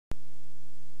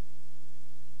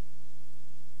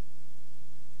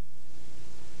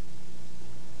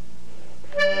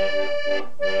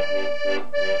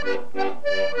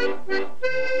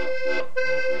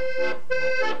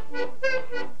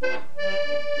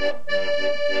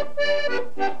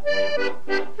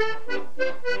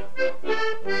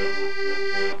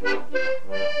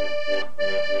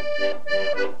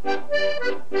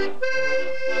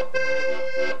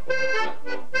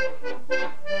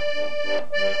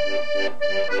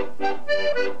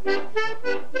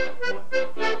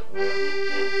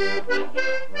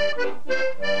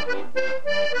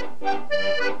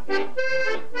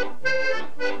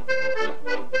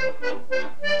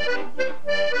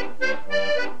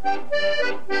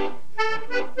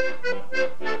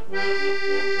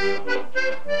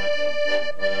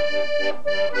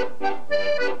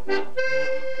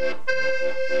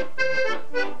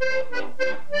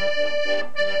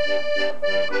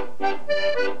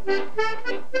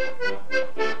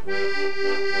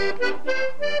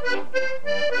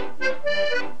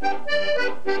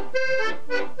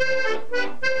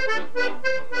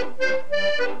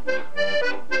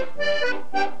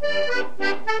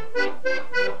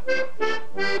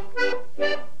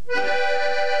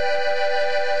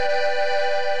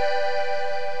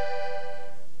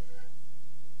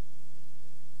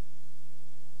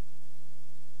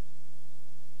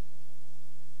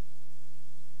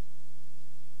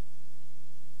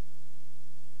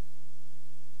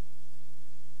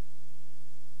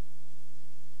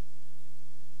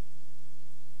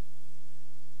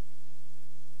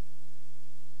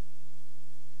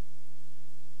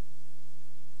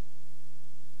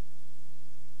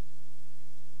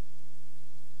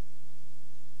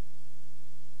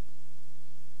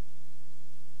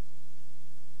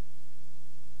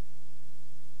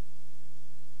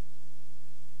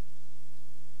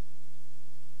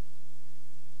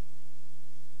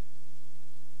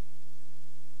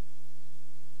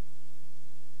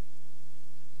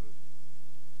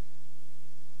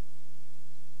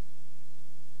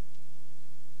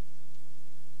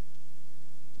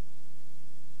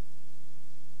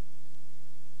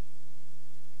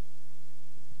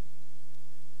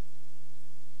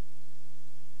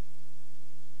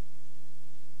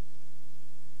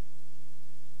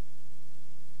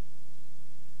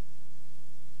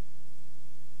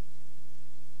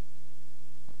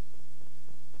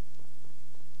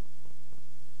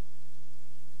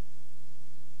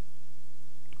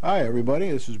Hi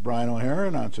everybody, this is Brian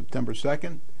O'Haron on September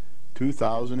 2nd,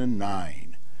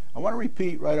 2009. I want to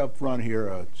repeat right up front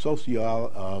here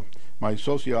my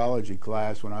sociology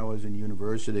class when I was in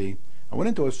university. I went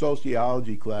into a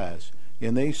sociology class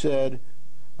and they said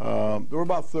there were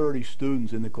about 30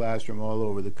 students in the classroom all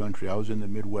over the country. I was in the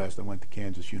Midwest. I went to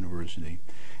Kansas University.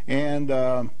 And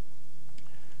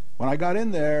when I got in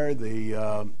there,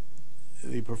 the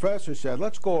professor said,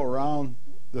 let's go around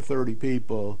the 30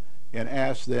 people and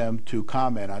ask them to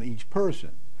comment on each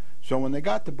person. So when they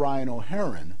got to Brian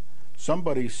O'Haron,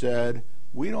 somebody said,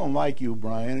 we don't like you,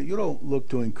 Brian. You don't look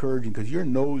too encouraging because your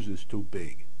nose is too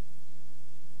big.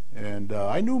 And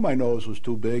I knew my nose was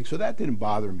too big, so that didn't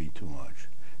bother me too much.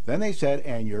 Then they said,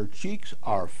 and your cheeks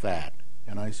are fat.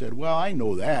 And I said, well, I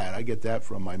know that. I get that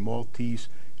from my Maltese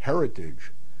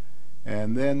heritage.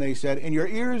 And then they said, and your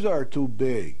ears are too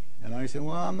big. And I said,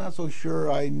 well, I'm not so sure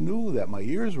I knew that my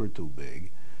ears were too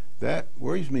big. That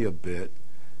worries me a bit.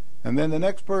 And then the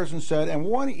next person said, and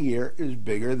one ear is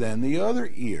bigger than the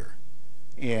other ear.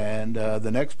 And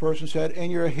the next person said,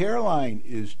 and your hairline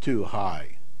is too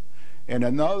high. And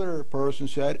another person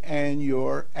said, and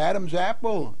your Adam's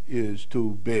apple is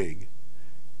too big.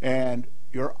 And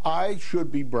your eyes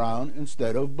should be brown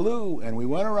instead of blue. And we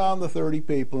went around the 30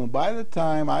 people, and by the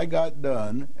time I got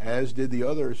done, as did the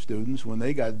other students when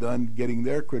they got done getting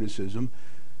their criticism,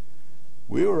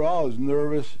 we were all as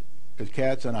nervous as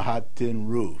cats on a hot tin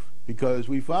roof, because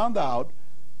we found out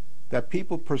that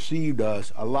people perceived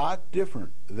us a lot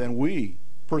different than we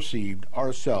perceived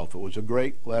ourselves. It was a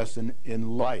great lesson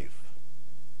in life.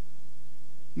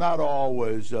 Not all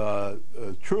was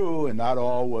true, and not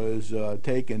all was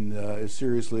taken as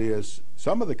seriously as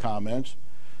some of the comments,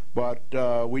 but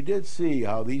we did see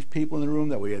how these people in the room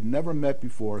that we had never met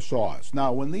before saw us.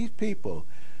 Now, when these people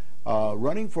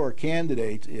running for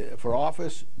candidates for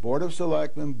office, Board of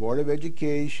Selectmen, Board of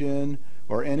Education,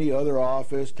 or any other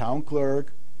office, town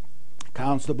clerk,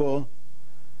 constable,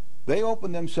 they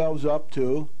open themselves up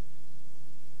to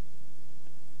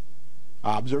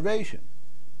observation,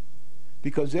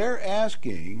 because they're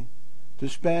asking to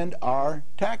spend our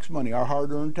tax money, our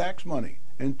hard-earned tax money,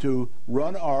 and to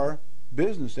run our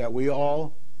business that we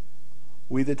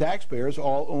the taxpayers,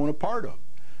 all own a part of.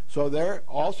 So they're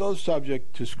also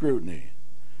subject to scrutiny.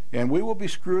 And we will be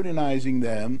scrutinizing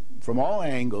them from all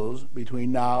angles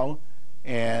between now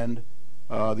and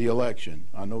the election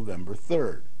on November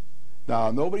 3rd.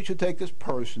 Now, nobody should take this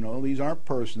personal. These aren't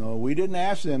personal. We didn't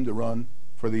ask them to run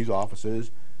for these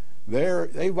offices.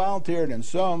 They volunteered, and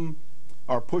some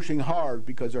are pushing hard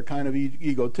because they're kind of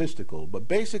egotistical. But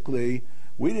basically,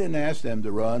 we didn't ask them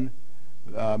to run.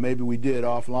 Maybe we did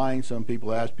offline. Some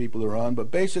people asked people to run.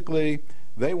 But basically,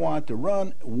 they want to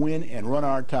run, win, and run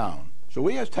our town. So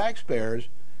we as taxpayers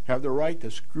have the right to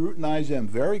scrutinize them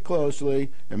very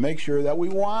closely and make sure that we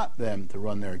want them to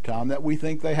run their town, that we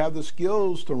think they have the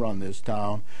skills to run this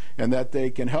town, and that they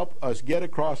can help us get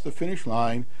across the finish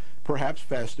line perhaps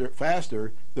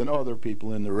faster than other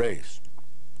people in the race.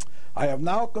 I have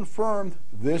now confirmed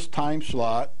this time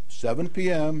slot, 7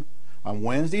 p.m. on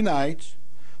Wednesday nights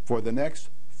for the next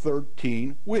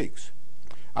 13 weeks.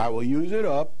 I will use it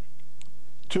up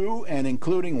to and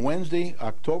including Wednesday,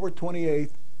 October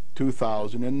 28th,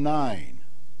 2009.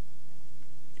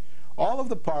 All of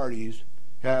the parties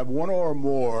have one or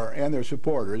more, and their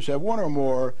supporters have one or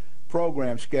more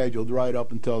programs scheduled right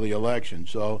up until the election.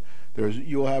 So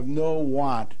you'll have no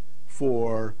want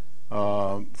for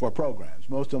programs.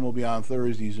 Most of them will be on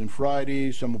Thursdays and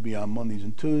Fridays. Some will be on Mondays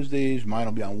and Tuesdays. Mine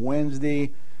will be on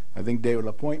Wednesday. I think David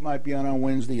LaPointe might be on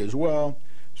Wednesday as well.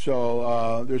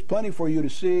 So there's plenty for you to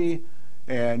see,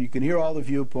 and you can hear all the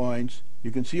viewpoints.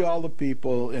 You can see all the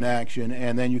people in action,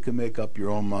 and then you can make up your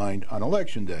own mind on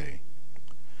Election Day.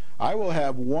 I will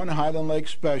have one Highland Lake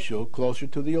special closer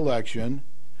to the election,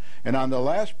 and on the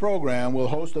last program we'll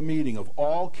host a meeting of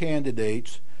all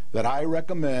candidates that I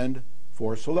recommend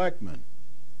for selectmen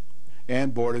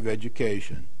and Board of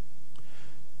Education.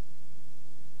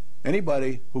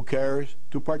 Anybody who cares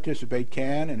to participate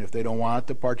can, and if they don't want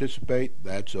to participate,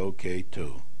 that's okay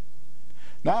too.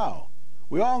 Now,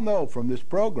 we all know from this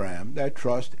program that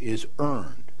trust is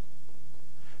earned.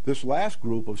 This last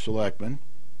group of selectmen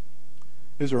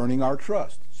is earning our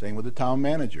trust. Same with the town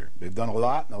manager. They've done a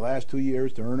lot in the last 2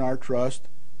 years to earn our trust,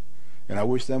 and I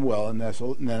wish them well in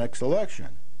the next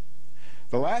election.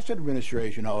 The last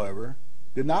administration, however,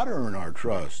 did not earn our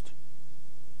trust,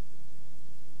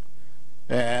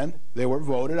 and they were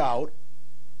voted out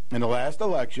in the last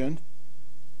election,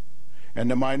 and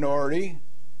the minority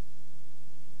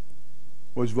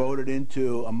was voted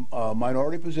into a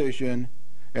minority position,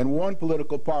 and one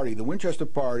political party, the Winchester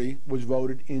Party, was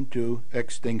voted into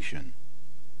extinction.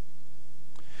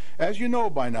 As you know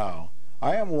by now,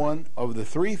 I am one of the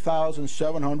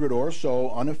 3,700 or so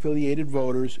unaffiliated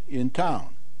voters in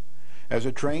town. As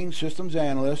a trained systems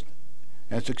analyst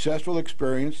and successful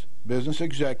experienced business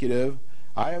executive,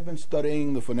 I have been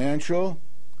studying the financial,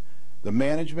 the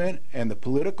management, and the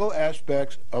political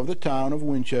aspects of the town of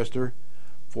Winchester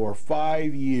for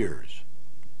 5 years,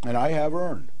 and I have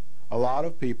earned a lot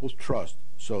of people's trust,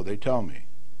 so they tell me.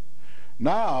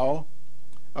 Now,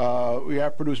 we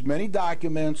have produced many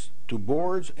documents to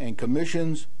boards and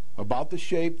commissions about the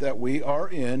shape that we are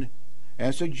in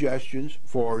and suggestions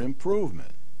for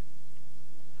improvement.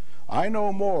 I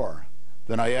know more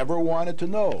than I ever wanted to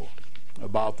know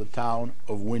about the town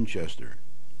of Winchester.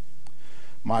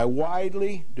 My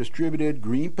widely distributed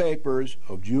green papers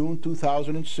of June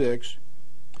 2006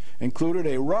 included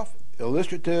a rough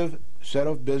illustrative set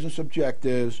of business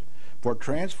objectives for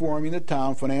transforming the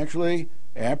town financially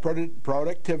and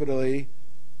productively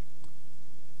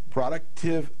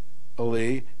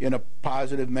in a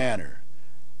positive manner.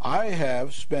 I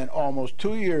have spent almost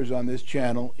 2 years on this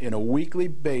channel in a weekly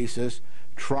basis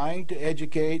trying to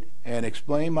educate and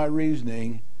explain my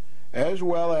reasoning, as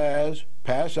well as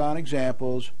pass on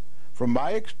examples from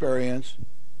my experience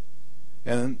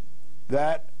and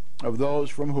that of those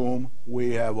from whom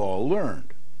we have all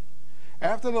learned.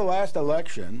 After the last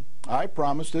election, I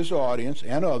promised this audience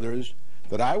and others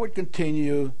that I would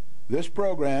continue this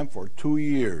program for 2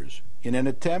 years in an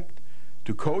attempt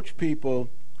to coach people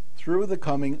through the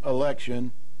coming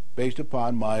election based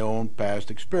upon my own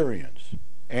past experience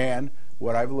and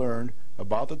what I've learned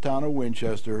about the town of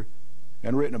Winchester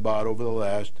and written about over the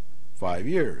last 5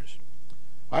 years.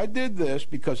 I did this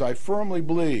because I firmly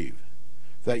believe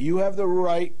that you have the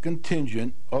right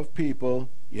contingent of people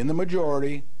in the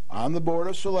majority on the Board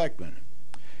of Selectmen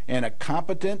and a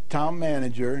competent town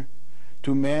manager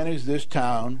to manage this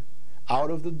town out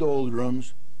of the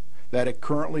doldrums that it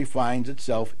currently finds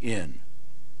itself in.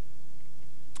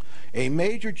 A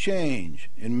major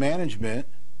change in management,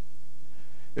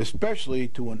 especially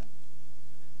to an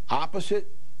opposite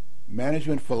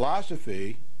management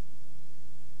philosophy,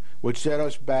 would set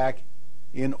us back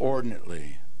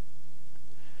inordinately.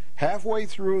 Halfway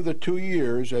through the 2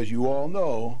 years, as you all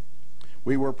know,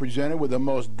 we were presented with the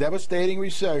most devastating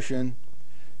recession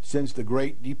since the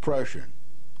Great Depression.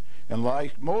 And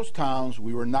like most towns,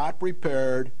 we were not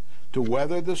prepared to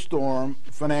weather the storm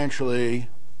financially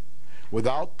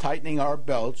without tightening our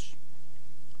belts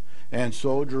and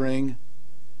soldiering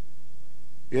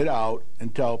it out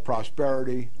until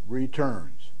prosperity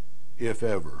returns, if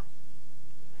ever.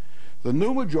 The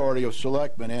new majority of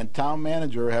selectmen and town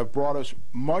manager have brought us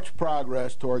much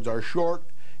progress towards our short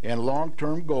and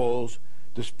long-term goals,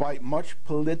 despite much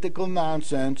political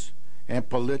nonsense and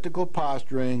political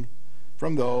posturing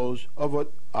from those of an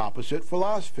opposite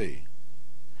philosophy,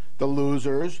 the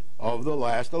losers of the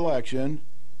last election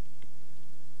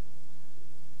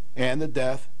and the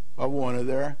death of one of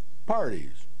their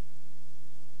parties,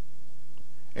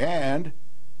 and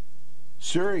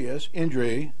serious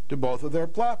injury to both of their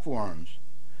platforms,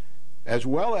 as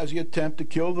well as the attempt to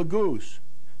kill the goose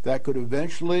that could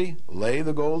eventually lay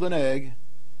the golden egg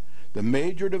the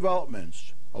major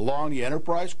developments along the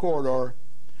Enterprise Corridor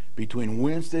between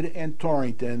Winston and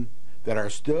Torrington that are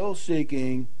still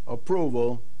seeking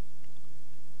approval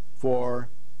for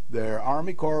their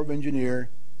Army Corps of Engineers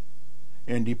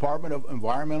and Department of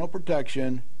Environmental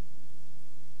Protection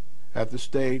at the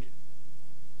state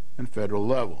and federal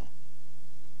level.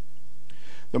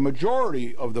 The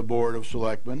majority of the Board of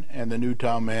Selectmen and the new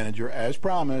town manager, as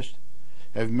promised,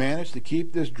 have managed to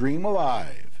keep this dream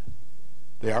alive.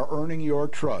 They are earning your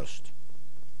trust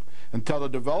until the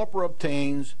developer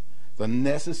obtains the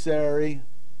necessary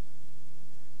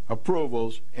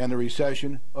approvals and the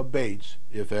recession abates,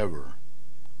 if ever.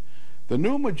 The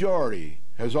new majority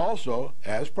has also,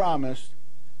 as promised,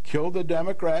 killed the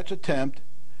Democrats' attempt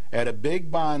at a big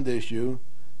bond issue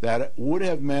that would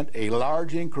have meant a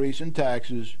large increase in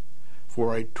taxes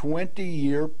for a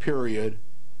 20-year period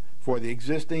for the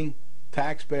existing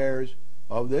taxpayers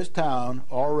of this town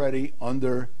already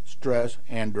under stress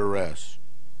and duress.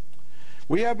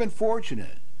 We have been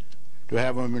fortunate to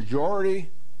have a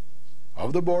majority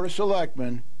of the Board of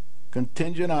Selectmen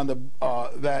contingent on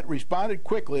that responded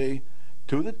quickly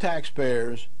to the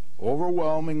taxpayers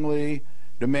overwhelmingly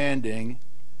demanding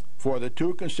for the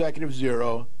 2 consecutive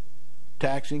zero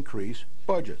tax increase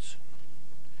budgets.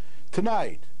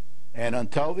 Tonight, and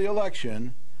until the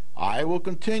election, I will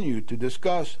continue to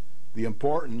discuss the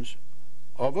importance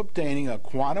of obtaining a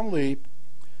quantum leap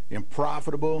in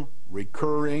profitable,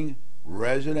 recurring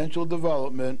residential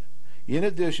development, in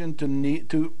addition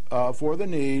to for the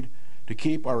need to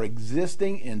keep our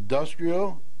existing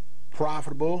industrial,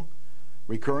 profitable,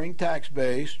 recurring tax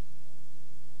base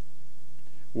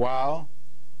while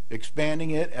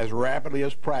expanding it as rapidly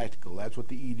as practical. That's what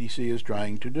the EDC is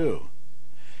trying to do.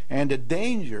 And the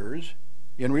dangers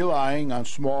in relying on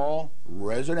small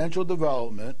residential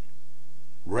development,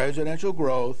 residential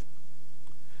growth,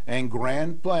 and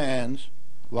grand plans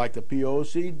like the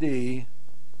POCD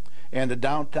and the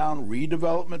downtown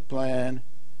redevelopment plan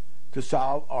to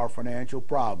solve our financial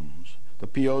problems. The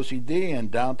POCD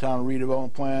and downtown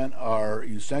redevelopment plan are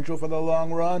essential for the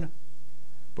long run,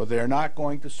 but they are not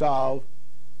going to solve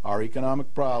our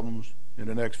economic problems in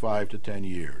the next 5 to 10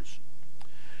 years.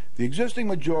 The existing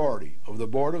majority of the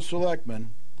Board of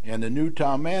Selectmen and the new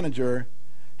town manager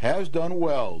has done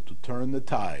well to turn the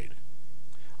tide.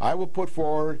 I will put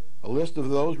forward a list of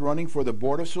those running for the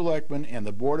Board of Selectmen and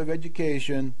the Board of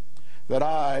Education that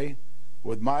I,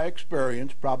 with my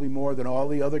experience, probably more than all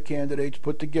the other candidates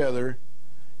put together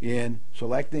in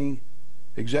selecting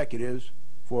executives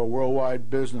for worldwide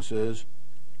businesses,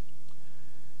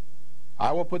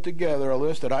 I will put together a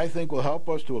list that I think will help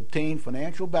us to obtain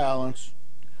financial balance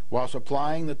while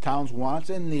supplying the town's wants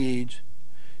and needs,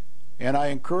 and I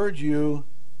encourage you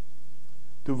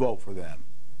to vote for them.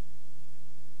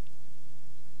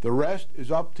 The rest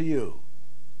is up to you.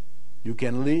 You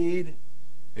can lead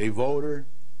a voter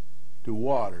to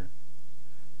water,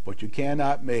 but you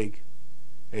cannot make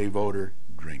a voter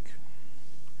drink.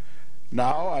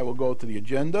 Now I will go to the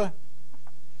agenda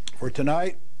for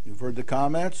tonight. You've heard the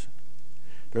comments.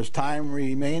 There's time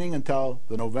remaining until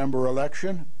the November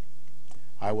election.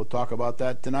 I will talk about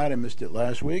that tonight. I missed it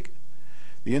last week.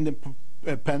 The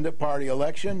independent party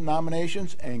election,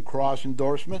 nominations, and cross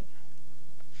endorsement.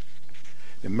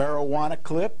 The marijuana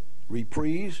clip,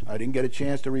 reprise. I didn't get a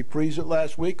chance to reprise it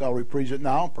last week. I'll reprise it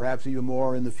now, perhaps even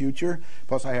more in the future.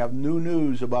 Plus, I have new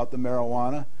news about the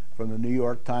marijuana from the New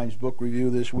York Times book review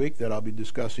this week that I'll be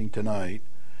discussing tonight.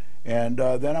 And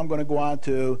then I'm going to go on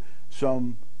to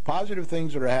some positive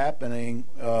things that are happening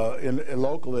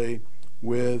locally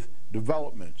with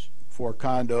developments for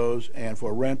condos and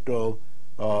for rental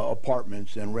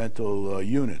apartments and rental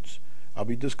units. I'll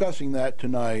be discussing that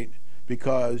tonight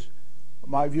because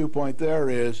my viewpoint there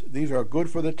is these are good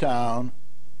for the town,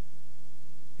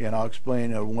 and I'll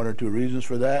explain 1 or 2 reasons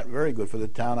for that. Very good for the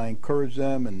town. I encourage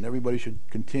them, and everybody should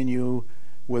continue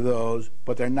with those,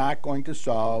 but they're not going to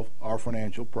solve our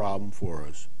financial problem for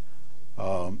us.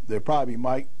 They probably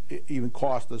might even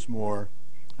cost us more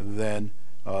than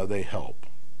they help.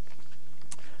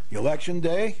 The election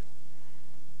day,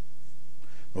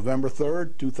 November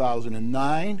 3rd,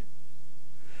 2009.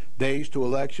 Days to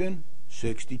election,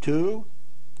 62.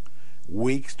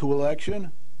 Weeks to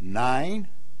election, 9.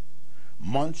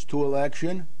 Months to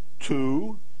election,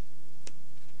 2.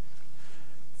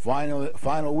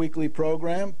 Final weekly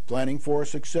program, Planning for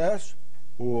Success,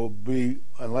 will be,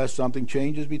 unless something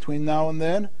changes between now and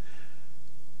then,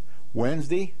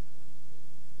 Wednesday,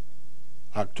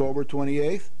 October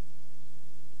 28th,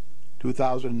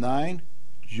 2009,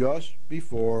 just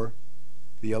before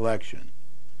the election.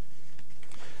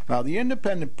 Now, the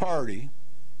independent party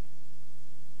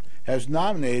has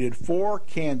nominated 4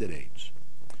 candidates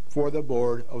for the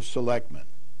Board of Selectmen.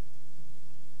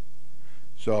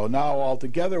 So now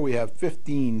altogether we have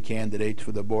 15 candidates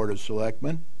for the Board of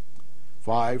Selectmen,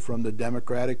 5 from the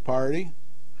Democratic Party,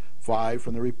 5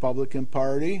 from the Republican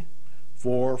Party,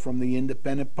 4 from the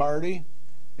Independent Party,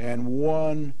 and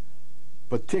 1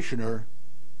 petitioner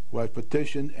who has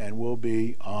petitioned and will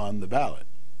be on the ballot.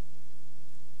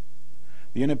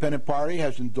 The Independent Party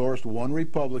has endorsed 1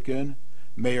 Republican,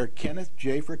 Mayor Kenneth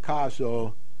J.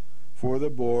 Fracasso, for the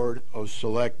Board of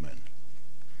Selectmen.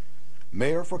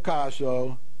 Mayor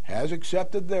Fracasso has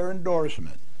accepted their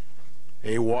endorsement,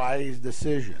 a wise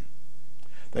decision.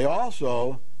 They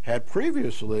also had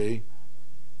previously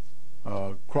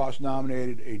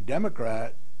cross-nominated a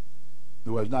Democrat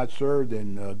who has not served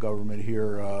in government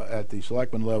here at the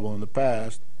selectman level in the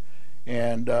past,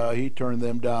 and he turned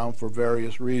them down for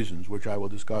various reasons, which I will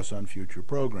discuss on future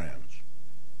programs.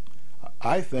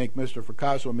 I think Mr.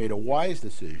 Fracasso made a wise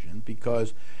decision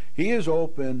because he is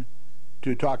open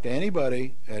to talk to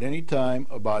anybody at any time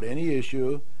about any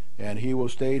issue, and he will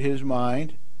state his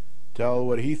mind, tell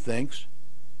what he thinks,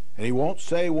 and he won't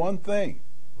say one thing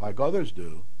like others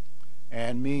do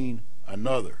and mean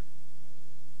another.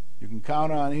 You can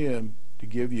count on him to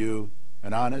give you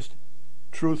an honest,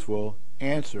 truthful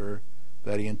answer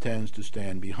that he intends to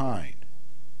stand behind.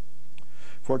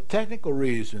 For technical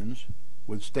reasons,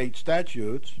 with state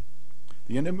statutes,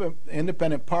 the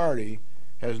Independent Party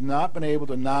has not been able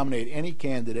to nominate any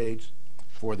candidates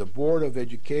for the Board of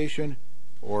Education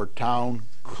or Town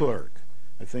Clerk.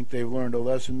 I think they've learned a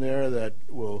lesson there that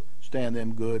will stand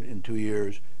them good in 2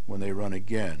 years when they run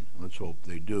again. Let's hope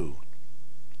they do.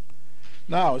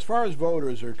 Now, as far as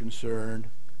voters are concerned,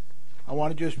 I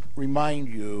want to just remind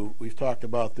you, we've talked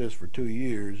about this for 2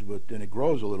 years, but then it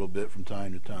grows a little bit from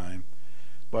time to time.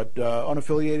 But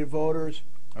unaffiliated voters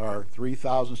are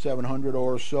 3,700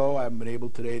 or so. I haven't been able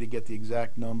today to get the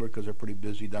exact number because they're pretty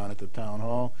busy down at the town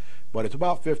hall, but it's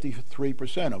about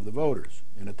 53% of the voters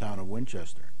in the town of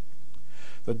Winchester.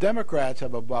 The Democrats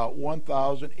have about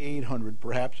 1,800,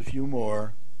 perhaps a few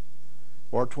more,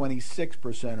 or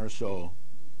 26% or so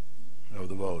of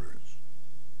the voters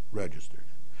registered.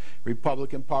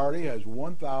 Republican Party has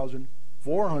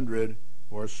 1,400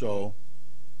 or so,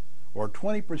 or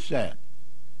 20%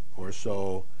 or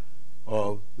so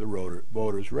of the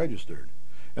voters registered.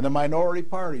 And the minority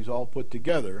parties all put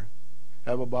together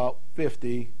have about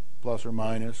 50, plus or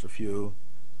minus a few,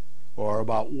 or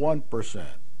about 1%.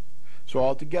 So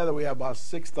altogether we have about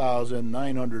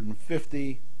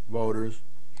 6,950 voters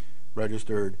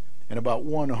registered and about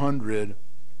 100%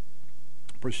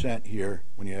 here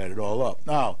when you add it all up.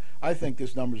 Now, I think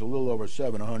this number is a little over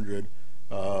 700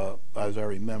 as I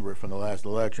remember it from the last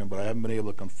election, but I haven't been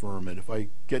able to confirm it. If I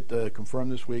get confirmed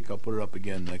this week, I'll put it up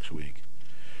again next week.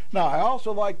 Now, I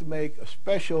also like to make a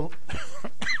special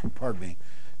pardon me,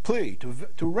 plea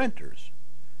to renters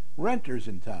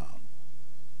in town.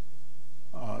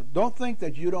 Don't think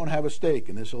that you don't have a stake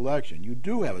in this election. You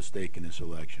do have a stake in this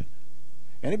election.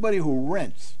 Anybody who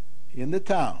rents in the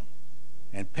town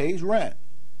and pays rent,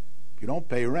 if you don't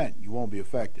pay rent, you won't be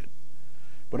affected.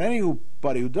 But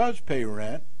anybody who does pay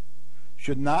rent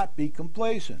should not be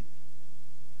complacent.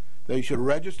 They should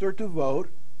register to vote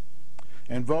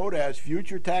and vote, as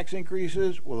future tax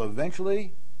increases will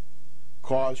eventually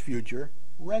cause future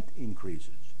rent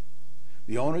increases.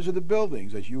 The owners of the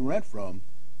buildings that you rent from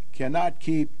cannot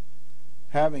keep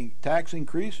having tax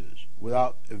increases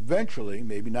without eventually,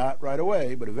 maybe not right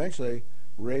away, but eventually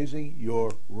raising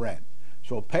your rent.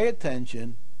 So pay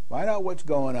attention, find out what's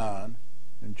going on,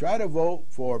 and try to vote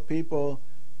for people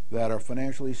that are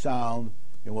financially sound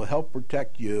and will help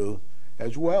protect you,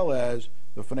 as well as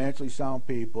the financially sound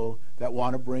people that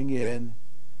want to bring in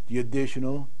the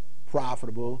additional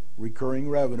profitable recurring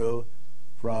revenue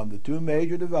from the 2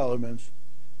 major developments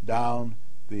down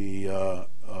the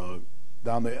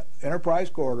enterprise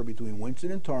corridor between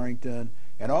Winston and Torrington,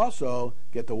 and also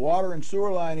get the water and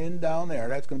sewer line in down there.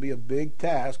 That's going to be a big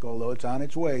task, although it's on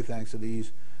its way thanks to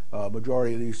these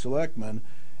majority of these selectmen.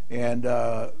 And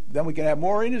then we can have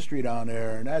more industry down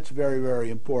there, and that's a very, very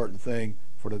important thing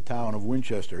for the town of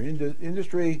Winchester.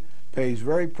 Industry pays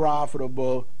very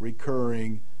profitable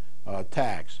recurring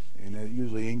tax, and it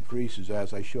usually increases,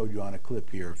 as I showed you on a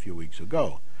clip here a few weeks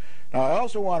ago. Now, I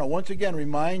also want to once again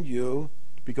remind you,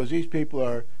 because these people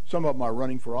are, some of them are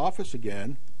running for office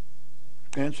again,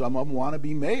 and some of them want to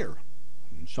be mayor.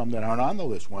 And some that aren't on the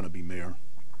list want to be mayor.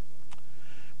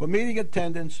 But meeting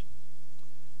attendance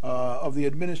of the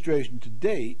administration to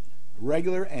date,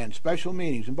 regular and special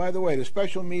meetings, and by the way, the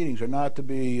special meetings are not to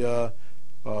be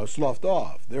sloughed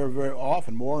off. They're very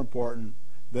often more important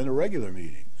than the regular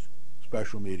meetings.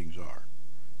 special meetings are.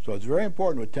 So it's very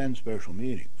important to attend special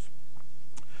meetings.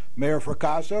 Mayor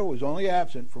Fracasso was only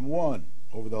absent from one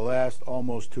over the last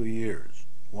almost 2 years.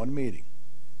 One meeting.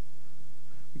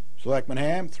 Selectman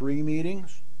Ham, 3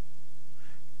 meetings.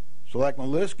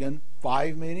 Selectman Liskin,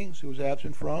 5 meetings he was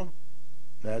absent from.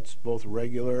 That's both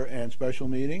regular and special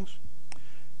meetings.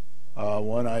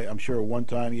 I'm sure one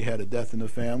time he had a death in the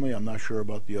family. I'm not sure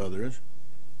about the others.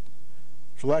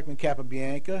 Selectman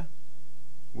Capabianca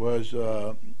was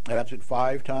absent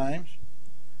 5 times.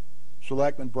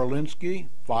 Selectman Berlinski,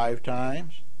 5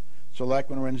 times.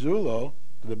 Selectman Renzullo,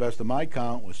 to the best of my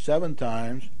count, was 7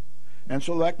 times. And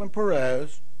Selectman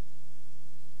Perez,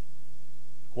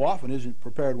 who often isn't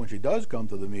prepared when she does come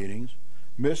to the meetings,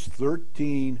 missed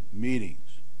 13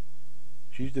 meetings.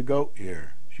 She's the goat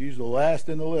here. She's the last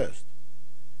in the list.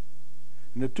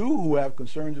 And the 2 who have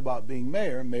concerns about being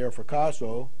mayor, Mayor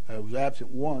Fracasso, was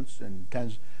absent once and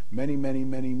attends many, many,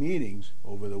 many meetings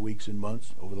over the weeks and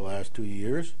months over the last 2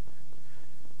 years.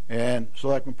 And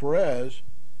Selectman Perez,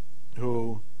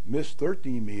 who missed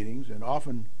 13 meetings and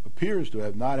often appears to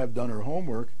have not have done her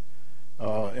homework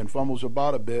and fumbles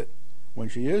about a bit when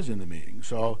she is in the meeting.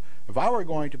 So if I were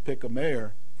going to pick a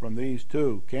mayor from these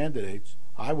 2 candidates,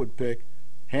 I would pick,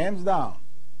 hands down,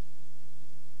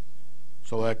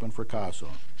 Selectman Fracasso.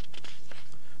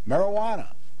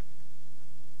 Marijuana.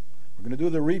 We're going to do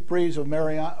the reprise of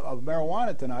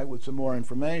marijuana tonight with some more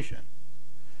information.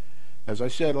 As I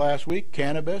said last week,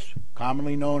 cannabis,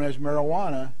 commonly known as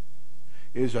marijuana,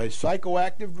 is a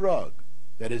psychoactive drug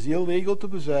that is illegal to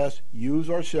possess, use,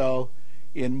 or sell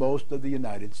in most of the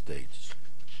United States.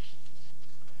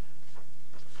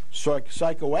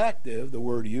 Psychoactive, the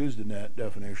word used in that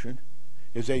definition,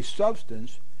 is a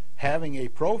substance having a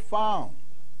profound,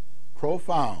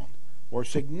 or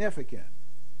significant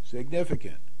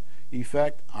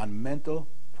effect on mental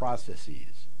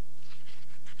processes.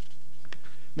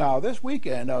 Now, this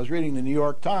weekend I was reading the New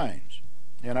York Times,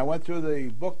 and I went through the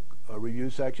book review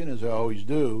section, as I always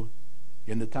do,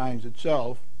 in the Times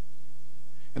itself,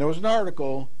 and there was an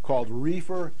article called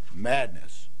Reefer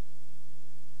Madness.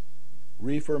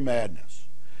 Reefer Madness.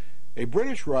 A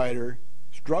British writer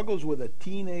struggles with a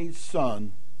teenage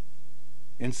son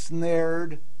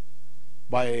ensnared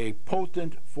by a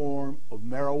potent form of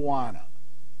marijuana,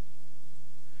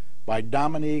 by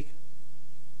Dominique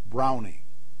Browning.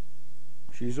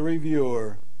 She's a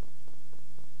reviewer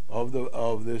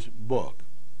of this book.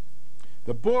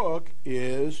 The book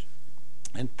is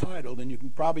entitled, and you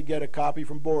can probably get a copy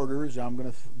from Borders. I'm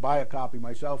going to buy a copy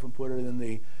myself and put it in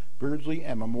the Beardsley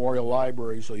and Memorial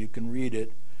Library so you can read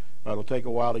it. It'll take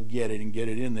a while to get it and get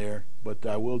it in there, but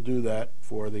I will do that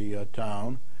for the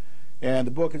town. And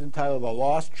the book is entitled The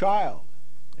Lost Child,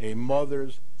 A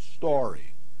Mother's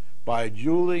Story by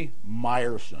Julie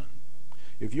Meyerson.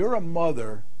 If you're a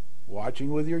mother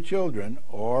watching with your children,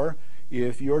 or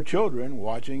if your children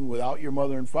watching without your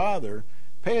mother and father,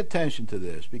 pay attention to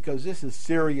this, because this is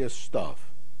serious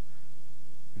stuff.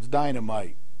 It's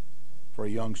dynamite for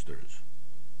youngsters.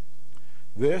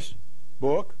 This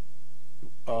book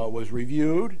was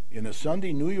reviewed in a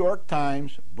Sunday New York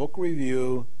Times book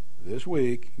review this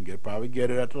week. You can probably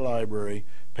get it at the library.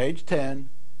 Page 10,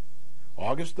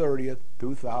 August 30th,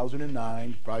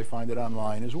 2009. Probably find it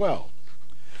online as well.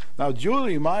 Now,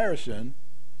 Julie Meyerson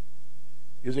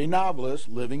is a novelist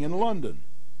living in London,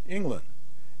 England,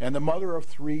 and the mother of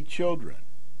 3 children.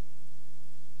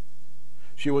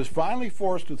 She was finally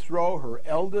forced to throw her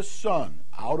eldest son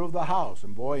out of the house,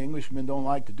 and boy, Englishmen don't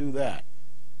like to do that,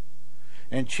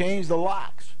 and change the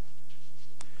locks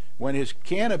when his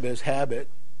cannabis habit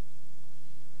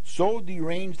so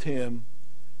deranged him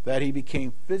that he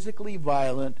became physically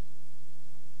violent.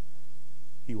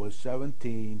 He was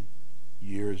 17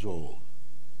 years old.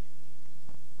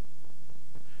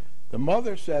 The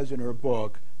mother says in her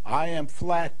book, I am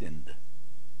flattened,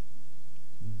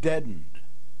 deadened.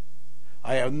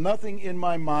 I have nothing in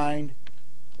my mind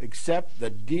except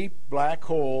the deep black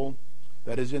hole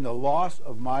that is in the loss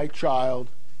of my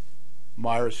child,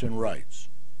 Meyerson writes.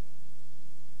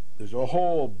 There's a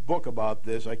whole book about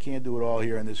this. I can't do it all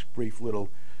here in this brief little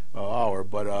hour,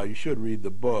 but you should read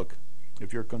the book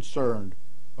if you're concerned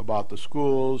about the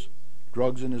schools,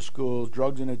 drugs in the schools,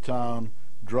 drugs in the town,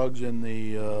 drugs in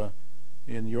the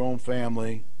in your own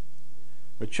family.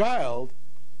 A child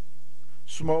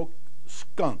smoked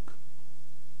skunk,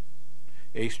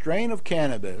 a strain of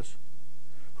cannabis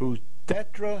whose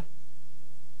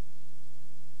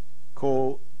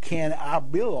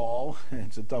tetracannabinol,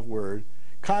 it's a tough word,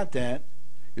 content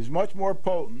is much more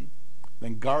potent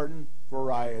than garden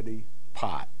variety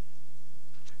pot.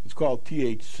 It's called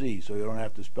THC, so you don't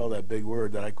have to spell that big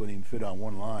word that I couldn't even fit on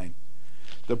one line.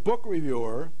 The book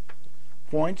reviewer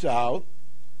points out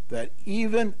that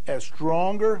even as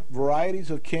stronger varieties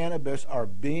of cannabis are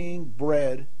being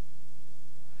bred,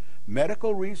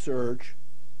 medical research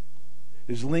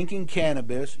is linking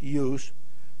cannabis use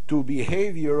to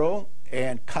behavioral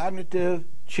and cognitive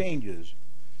changes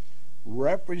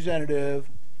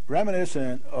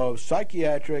reminiscent of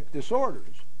psychiatric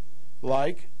disorders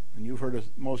like, and you've heard of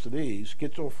most of these,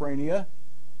 schizophrenia,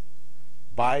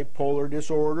 bipolar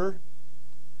disorder,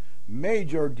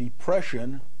 major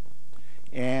depression,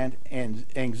 and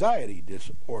anxiety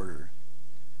disorder.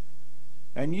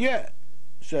 And yet,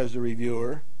 says the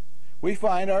reviewer, we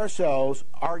find ourselves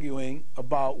arguing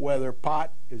about whether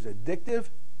pot is addictive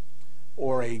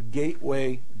or a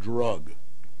gateway drug.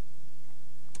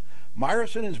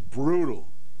 Myerson is brutal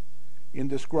in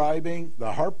describing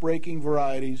the heartbreaking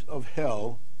varieties of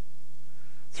hell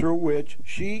through which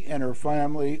she and her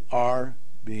family are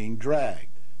being dragged.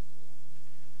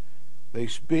 They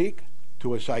speak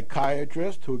to a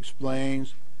psychiatrist who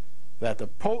explains that the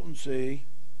potency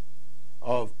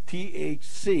of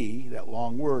THC, that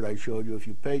long word I showed you a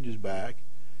few pages back,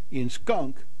 in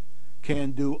skunk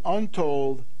can do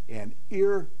untold and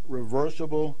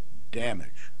irreversible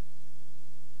damage.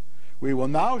 We will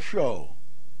now show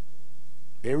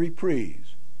a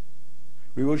reprise.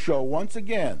 We will show once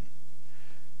again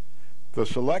the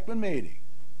selectman meeting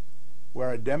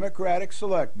where a Democratic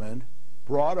selectman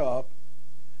brought up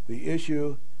the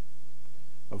issue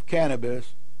of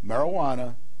cannabis,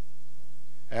 marijuana,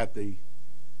 at the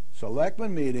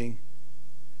selectman meeting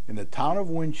in the town of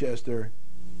Winchester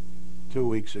 2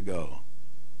 weeks ago.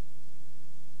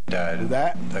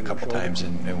 A couple times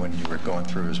when you were going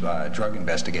through his drug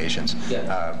investigations.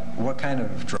 Yeah. What kind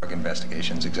of drug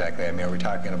investigations exactly? I mean, are we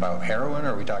talking about heroin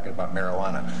or are we talking about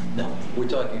marijuana? No, we're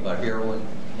talking about heroin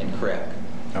and crack.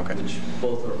 Okay. Which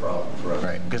both are a problem for us.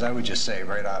 Right, because I would just say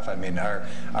right off, I mean, our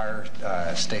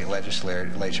state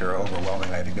legislature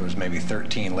overwhelmingly, I think there was maybe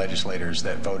 13 legislators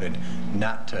that voted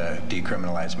not to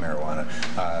decriminalize marijuana.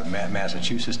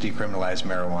 Massachusetts decriminalized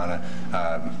marijuana.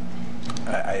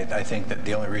 I think that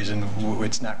the only reason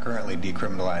it's not currently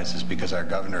decriminalized is because our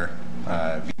governor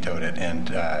vetoed it. And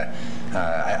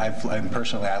I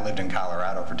lived in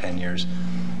Colorado for 10 years.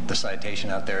 The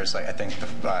citation out there is like, I think it's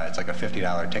like a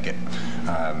 $50 ticket.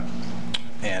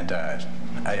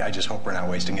 I just hope we're not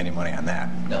wasting any money on that.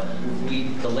 No,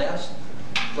 the last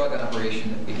drug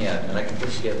operation that we had, and I can put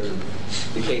together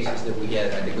the cases that we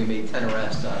had, I think we made 10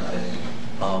 arrests on it.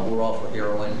 We're all for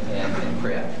heroin and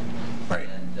crack. Right.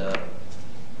 And,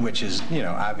 which is, you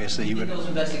know, obviously you would... those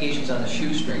investigations on the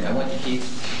shoestring. I went to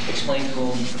Keith, explained to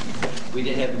him we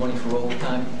didn't have the money for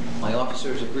overtime. My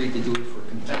officers agreed to do it for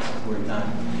compensatory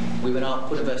time. We went out,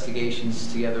 put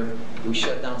investigations together. We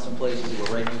shut down some places that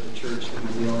were right near the church that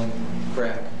were dealing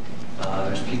crack.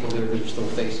 There's people there that are still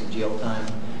facing jail time.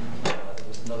 There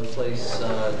was another place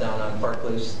down on Park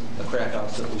Place, a crack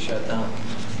house that we shut down.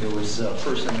 There was a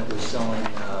person that was selling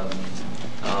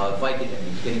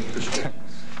Vicodin, getting prescriptions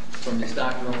from his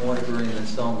doctor in Waterbury and then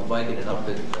selling the Vicodin up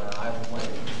at Island Point,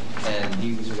 and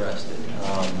he was arrested.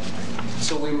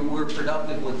 So we were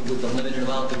productive with the limited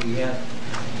amount that we have,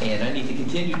 and I need to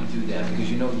continue to do that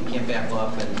because you know you can't back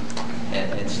off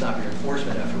and stop your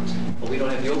enforcement efforts. But we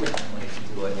don't have the overtime money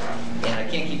to do it, and I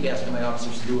can't keep asking my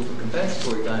officers to do it for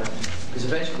compensatory time because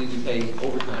eventually we pay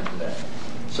overtime for that.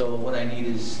 So what I need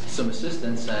is some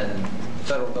assistance, and the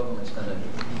federal government's going to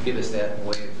give us that in the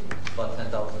way of about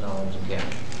 $10,000 in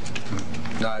cash.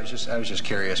 No, I was just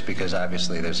curious because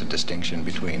obviously there's a distinction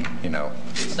between, you know,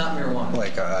 it's not marijuana.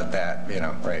 Like that, you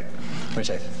know, right? Which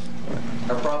our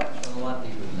problems run a lot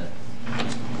deeper than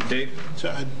that. Dave? So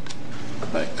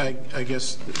I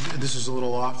guess this is a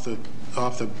little off the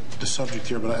subject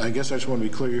here, but I guess I just want to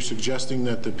be clear. You're suggesting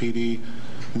that the PD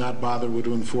not bother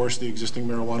to enforce the existing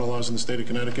marijuana laws in the state of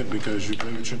Connecticut because you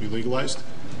believe it should be legalized?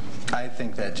 I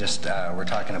think that just we're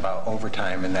talking about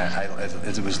overtime, and that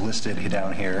as it was listed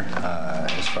down here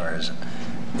as far as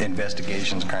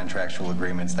investigations, contractual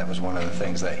agreements, that was one of the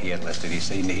things that he had listed.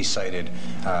 He cited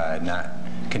not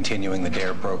continuing the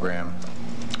DARE program.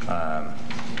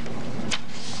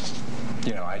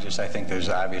 You know, I think there's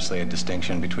obviously a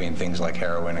distinction between things like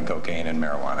heroin and cocaine and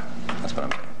marijuana. That's what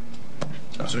I'm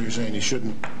saying. So you're saying he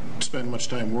shouldn't spend much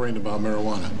time worrying about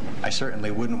marijuana? I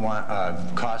certainly wouldn't want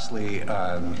a costly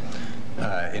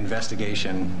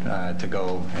investigation to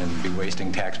go and be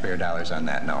wasting taxpayer dollars on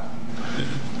that, no.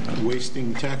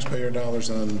 Wasting taxpayer dollars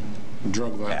on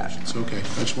drug violations. Yeah. Okay,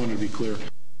 I just wanted to be clear.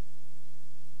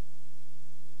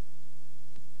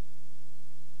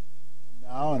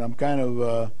 Now, and I'm kind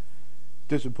of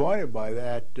disappointed by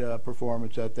that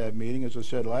performance at that meeting. As I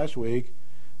said last week,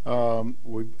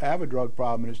 We have a drug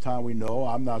problem in this town, we know.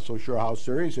 I'm not so sure how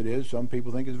serious it is. Some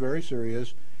people think it's very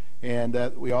serious. And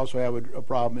that we also have a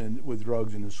problem with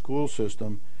drugs in the school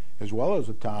system as well as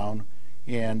the town.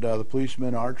 And the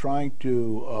policemen are trying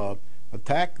to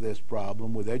attack this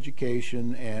problem with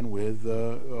education and with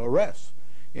arrests.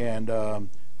 And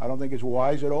I don't think it's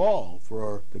wise at all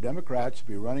for the Democrats to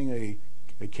be running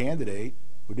a candidate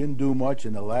who didn't do much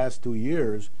in the last 2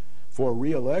 years for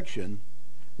re-election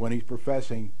when he's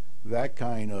professing that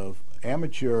kind of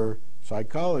amateur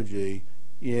psychology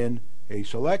in a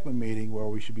selectman meeting where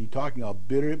we should be talking about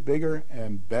bigger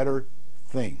and better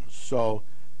things. So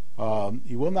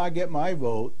he will not get my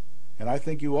vote, and I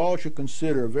think you all should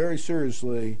consider very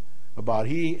seriously about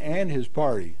he and his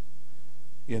party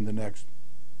in the next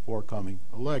forthcoming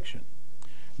election.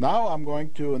 Now I'm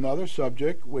going to another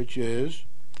subject, which is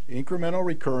incremental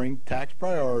recurring tax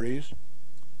priorities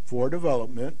for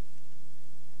development.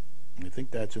 I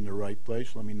think that's in the right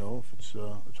place. Let me know if it's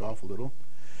off a little.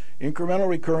 Incremental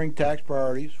recurring tax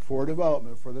priorities for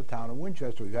development for the town of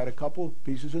Winchester. We've had a couple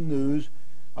pieces of news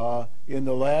in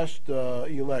the last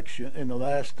election, in the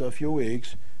last few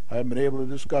weeks. I haven't been able to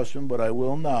discuss them, but I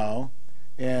will now.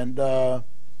 And I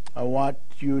want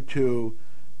you to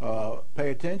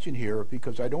pay attention here,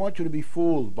 because I don't want you to be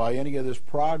fooled by any of this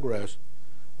progress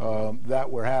that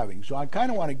we're having. So I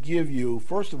kind of want to give you,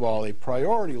 first of all, a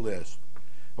priority list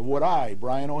of what I,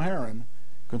 Brian O'Haron,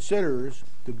 considers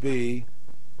to be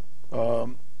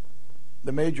the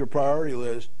major priority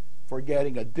list for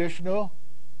getting additional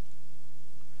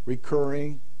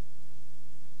recurring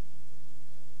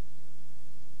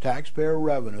taxpayer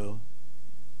revenue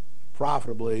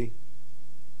profitably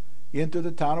into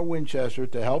the town of Winchester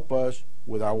to help us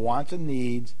with our wants and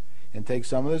needs and take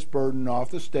some of this burden off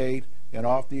the state and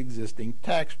off the existing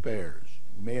taxpayers.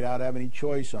 We may not have any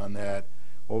choice on that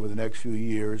over the next few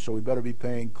years, so we better be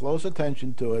paying close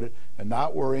attention to it and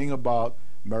not worrying about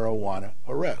marijuana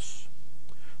arrests.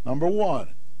 Number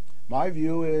one, my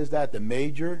view is that the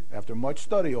major, after much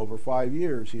study over 5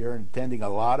 years here and attending a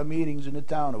lot of meetings in the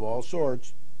town of all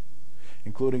sorts,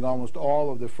 including almost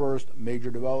all of the first major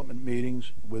development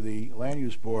meetings with the land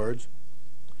use boards,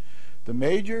 the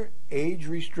major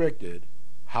age-restricted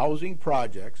housing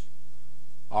projects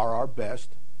are our best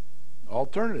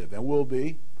alternative and will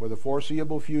be for the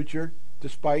foreseeable future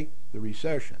despite the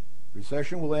recession.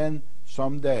 Recession will end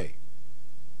someday.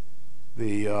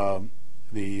 The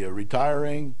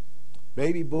retiring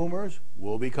baby boomers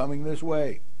will be coming this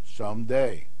way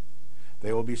someday.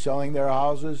 They will be selling their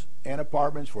houses and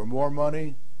apartments for more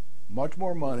money, much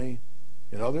more money,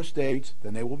 in other states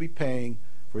than they will be paying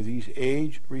for these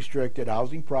age-restricted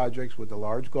housing projects with the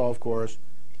large golf course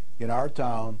in our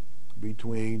town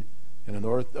in the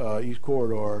northeast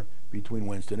corridor between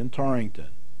Winston and Torrington.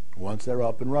 Once they're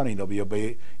up and running, there'll be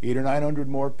about 800 or 900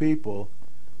 more people.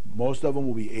 Most of them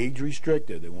will be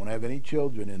age-restricted. They won't have any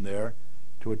children in there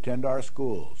to attend our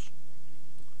schools.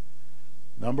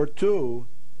 Number two,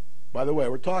 by the way,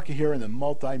 we're talking here in the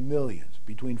multi-millions,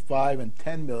 between 5 and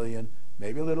 10 million,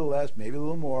 maybe a little less, maybe a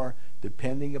little more,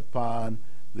 depending upon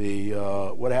the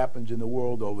what happens in the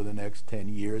world over the next 10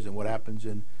 years and what happens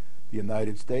in the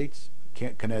United States,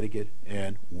 Connecticut,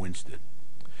 and Winston.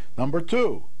 Number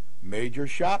two, major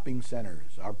shopping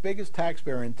centers. Our biggest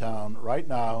taxpayer in town right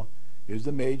now is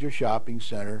the major shopping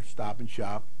center, Stop and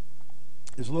Shop,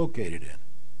 is located in.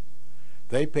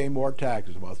 They pay more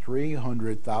taxes, about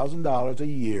 $300,000 a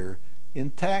year in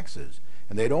taxes,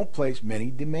 and they don't place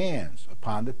many demands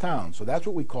upon the town. So that's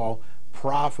what we call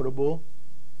profitable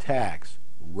tax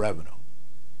revenue.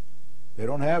 They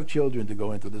don't have children to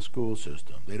go into the school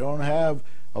system. They don't have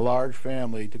a large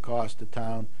family to cost the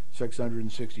town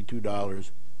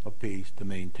 $662 apiece to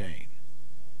maintain.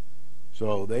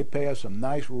 So they pay us some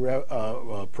nice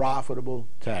profitable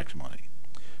tax money.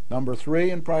 Number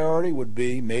three in priority would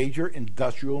be major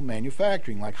industrial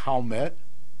manufacturing, like Howmet,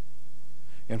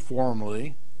 and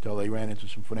formerly, till they ran into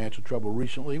some financial trouble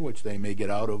recently, which they may get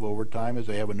out of over time as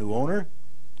they have a new owner,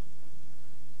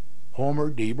 Homer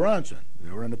D. Bronson.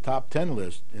 They were in the top 10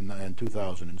 list in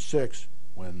 2006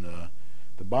 when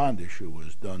the bond issue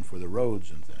was done for the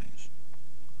roads and things.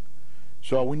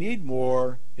 So we need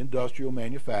more industrial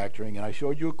manufacturing, and I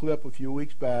showed you a clip a few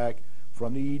weeks back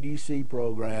from the EDC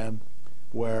program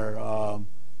where John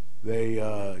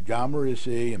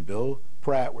Maurici and Bill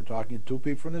Pratt were talking to two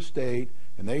people from the state,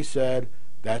 and they said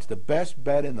that's the best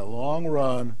bet in the long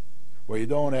run where you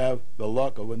don't have the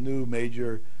luck of a new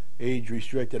major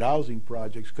age-restricted housing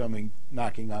projects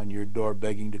knocking on your door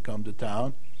begging to come to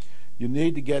town. You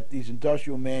need to get these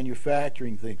industrial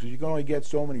manufacturing things, because you can only get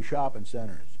so many shopping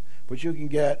centers. But you can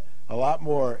get a lot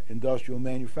more industrial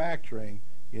manufacturing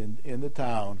in the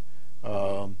town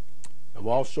of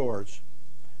all sorts,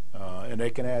 and they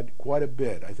can add quite a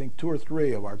bit. I think 2 or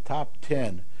 3 of our top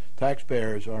 10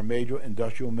 taxpayers are major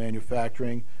industrial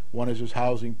manufacturing. One is this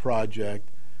housing project,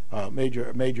 I'm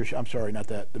sorry, not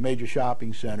that, the major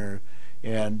shopping center,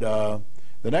 and the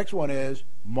next one is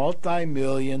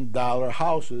multi-million-dollar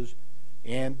houses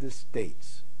and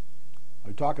estates. Are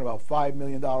we talking about $5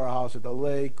 million house at the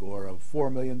lake, or a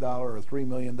 $4 million or $3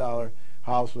 million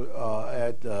house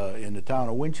in the town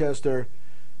of Winchester?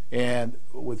 And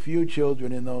with few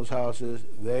children in those houses,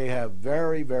 they have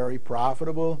very, very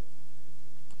profitable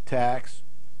tax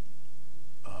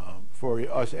for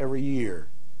us every year,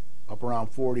 up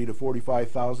around $40,000 to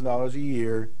 $45,000 a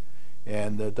year,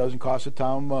 and it doesn't cost the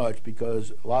town much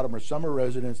because a lot of them are summer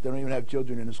residents. They don't even have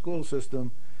children in the school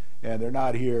system, and they're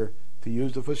not here to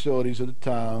use the facilities of the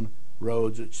town,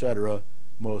 roads, etc.,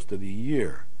 most of the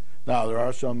year. Now, there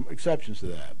are some exceptions to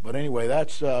that. But anyway,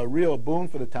 that's a real boon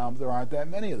for the town, but there aren't that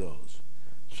many of those.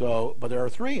 So, but there are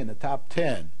 3 in the top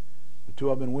 10. The 2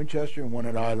 up in Winchester and 1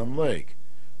 at Island Lake.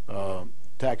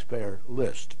 Taxpayer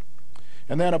list.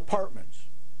 And then apartments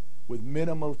with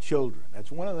minimal children.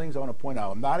 That's one of the things I want to point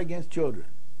out. I'm not against children.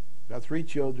 I've got 3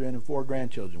 children and 4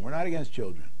 grandchildren. We're not against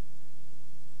children.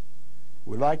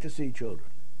 We'd like to see children.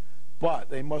 But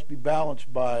they must be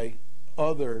balanced by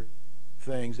other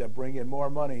things that bring in more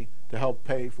money to help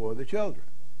pay for the children.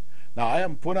 Now, I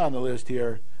haven't put on the list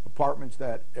here apartments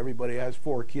that everybody has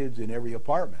 4 kids in every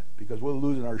apartment, because we're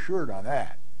losing our shirt on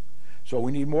that. So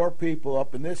we need more people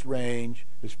up in this range,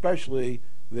 especially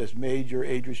this major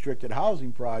age-restricted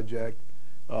housing project.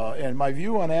 And my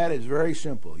view on that is very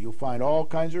simple. You'll find all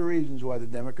kinds of reasons why the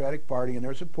Democratic Party and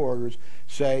their supporters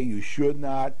say you should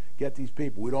not get these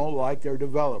people. We don't like their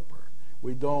developer.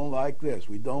 We don't like this.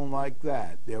 We don't like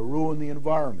that. They'll ruin the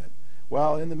environment.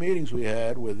 Well, in the meetings we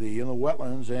had with the inland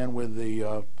wetlands and with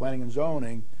the planning and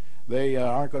zoning, they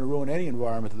aren't going to ruin any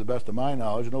environment to the best of my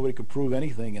knowledge. Nobody can prove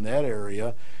anything in that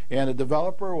area. And the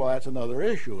developer, well, that's another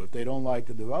issue. If they don't like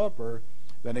the developer,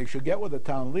 then they should get with the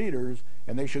town leaders,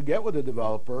 and they should get with the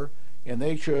developer, and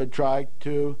they should try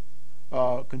to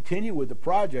continue with the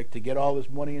project to get all this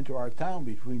money into our town,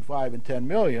 between 5 and 10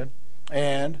 million,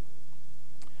 and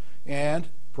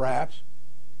perhaps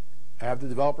have the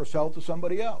developer sell it to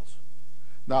somebody else.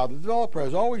 Now, the developer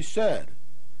has always said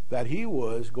that he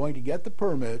was going to get the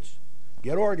permits,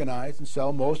 get organized, and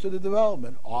sell most of the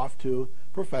development off to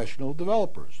professional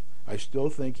developers. I still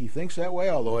think he thinks that way,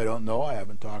 although I don't know. I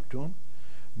haven't talked to him.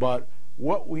 But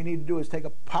what we need to do is take a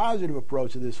positive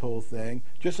approach to this whole thing,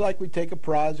 just like we take a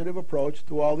positive approach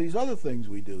to all these other things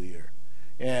we do here.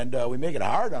 And we make it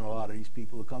hard on a lot of these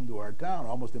people to come to our town,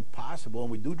 almost impossible,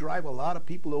 and we do drive a lot of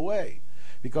people away,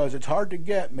 because it's hard to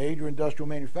get major industrial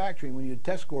manufacturing when your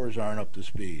test scores aren't up to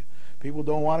speed. People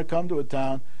don't want to come to a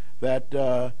town that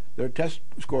their test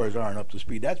scores aren't up to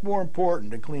speed. That's more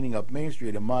important than cleaning up Main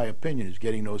Street, in my opinion, is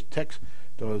getting those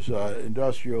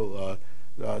industrial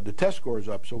the test scores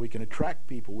up so we can attract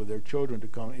people with their children to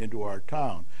come into our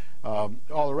town.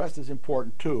 All the rest is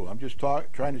important too. I'm just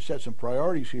trying to set some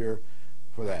priorities here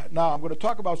for that. Now, I'm going to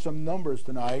talk about some numbers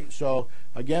tonight. So,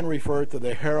 again, refer to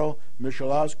the Harold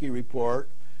Michalowski report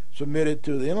submitted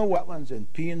to the Inland Wetlands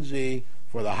and P&Z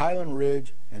for the Highland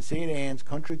Ridge and St. Anne's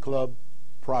Country Club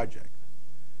project.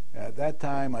 At that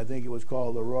time, I think it was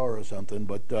called Aurora or something,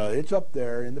 but it's up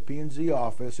there in the P&Z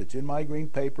office. It's in my green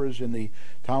papers in the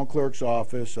town clerk's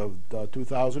office of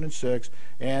 2006,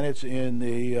 and it's in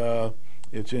the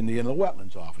Inland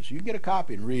Wetlands office. You can get a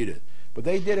copy and read it. But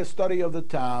they did a study of the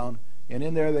town, and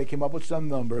in there they came up with some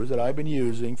numbers that I've been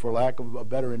using for lack of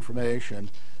better information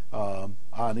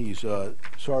on these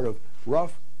sort of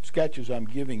rough sketches I'm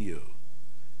giving you.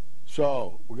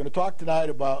 So we're going to talk tonight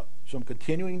about some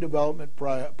continuing development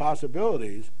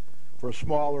possibilities for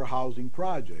smaller housing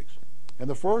projects. And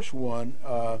the first one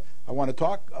I want to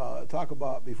talk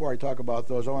about, before I talk about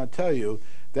those, I want to tell you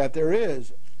that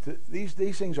these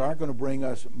things aren't going to bring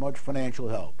us much financial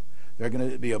help. They're going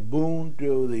to be a boon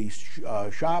to the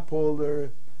shop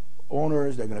holder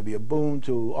owners. They're going to be a boon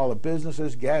to all the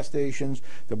businesses, gas stations.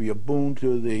 They'll be a boon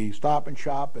to the Stop and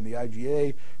Shop and the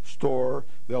IGA store.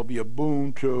 They'll be a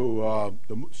boon to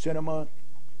the cinema.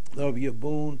 They'll be a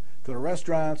boon to the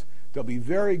restaurants. They'll be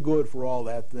very good for all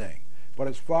that thing. But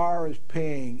as far as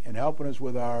paying and helping us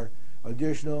with our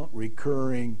additional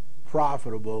recurring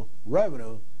profitable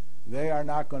revenue, they are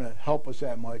not going to help us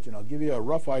that much. And I'll give you a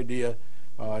rough idea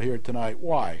here tonight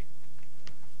why.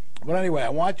 But anyway, I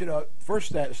want you to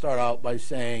first start out by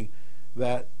saying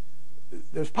that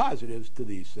there's positives to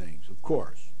these things, of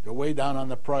course. They're way down on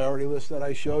the priority list that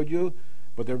I showed you,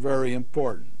 but they're very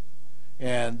important.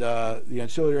 And the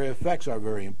ancillary effects are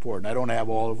very important. I don't have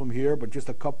all of them here, but just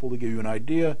a couple to give you an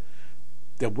idea.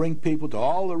 They'll bring people to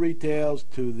all the retails,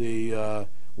 to the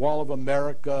Wall of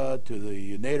America, to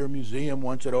the Nader Museum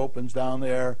once it opens down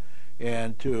there,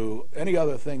 and to any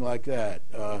other thing like that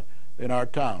in our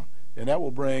town. And that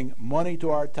will bring money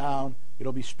to our town.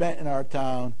 It'll be spent in our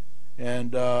town,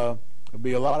 and there'll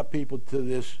be a lot of people to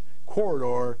this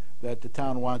corridor that the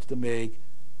town wants to make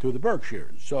to the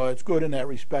Berkshires. So it's good in that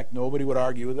respect. Nobody would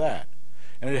argue with that.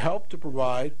 And it helped to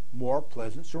provide more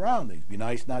pleasant surroundings. It'd be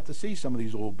nice not to see some of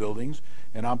these old buildings.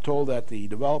 And I'm told that the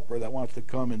developer that wants to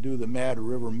come and do the Mad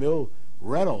River Mill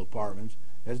rental apartments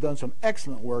has done some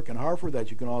excellent work in Hartford that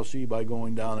you can all see by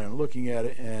going down there and looking at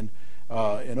it, and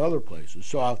in other places.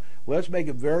 So let's make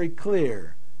it very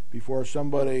clear before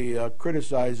somebody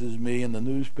criticizes me in the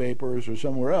newspapers or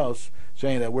somewhere else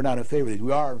saying that we're not in favor of these.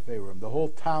 We are in favor of them. The whole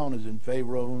town is in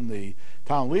favor of them. The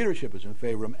town leadership is in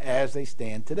favor of them as they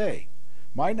stand today.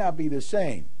 Might not be the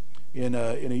same in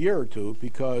a year or two,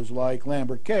 because like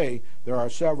Lambert K, there are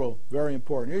several very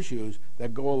important issues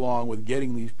that go along with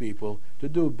getting these people to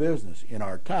do business in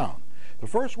our town. The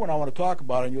first one I want to talk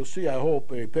about, and you'll see, I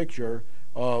hope, a picture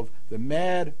of the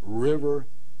Mad River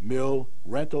Mill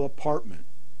rental apartment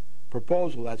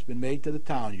proposal that's been made to the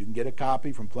town. You can get a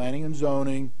copy from Planning and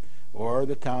Zoning or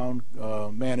the town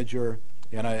manager,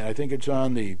 and I think it's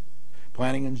on the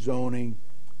Planning and Zoning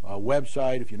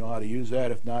website if you know how to use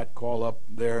that. If not, call up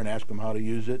there and ask them how to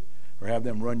use it, or have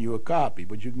them run you a copy.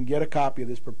 But you can get a copy of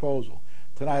this proposal.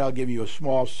 Tonight I'll give you a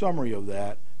small summary of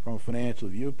that from a financial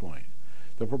viewpoint.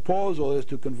 The proposal is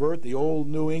to convert the old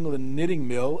New England knitting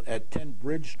mill at 10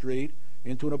 Bridge Street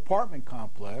into an apartment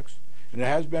complex, and it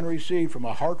has been received from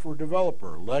a Hartford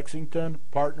developer, Lexington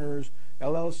Partners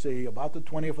LLC, about the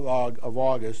 20th of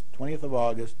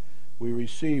August, we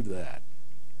received that.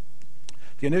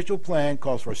 The initial plan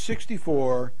calls for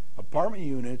 64 apartment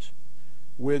units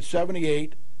with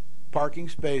 78 parking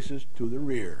spaces to the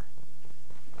rear.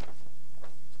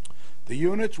 The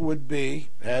units would be,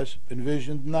 as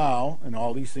envisioned now, and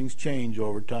all these things change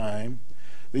over time,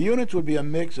 the units would be a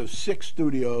mix of 6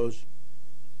 studios,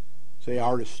 say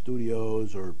artist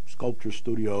studios or sculpture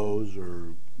studios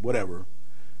or whatever,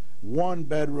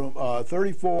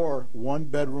 34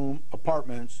 one-bedroom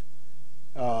apartments,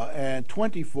 and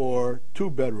 24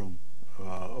 two-bedroom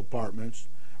apartments,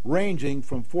 ranging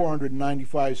from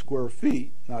 495 square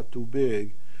feet, not too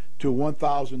big, to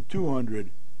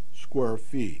 1,200 square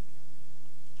feet.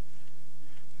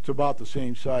 It's about the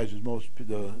same size as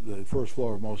the first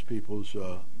floor of most people's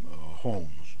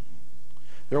homes.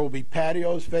 There will be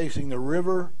patios facing the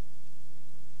river,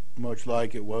 much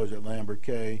like it was at Lambert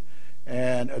K,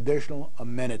 and additional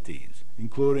amenities,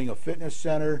 including a fitness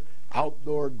center,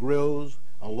 outdoor grills,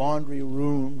 a laundry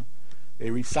room, a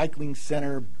recycling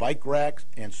center, bike racks,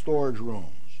 and storage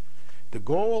rooms. The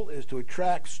goal is to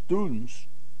attract students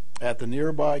at the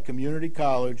nearby community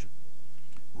college,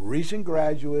 recent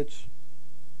graduates,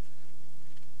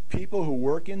 people who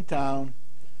work in town,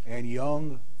 and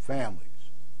young families.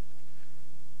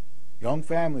 Young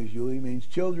families usually means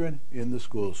children in the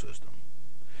school system.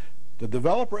 The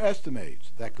developer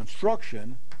estimates that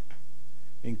construction,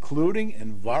 including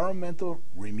environmental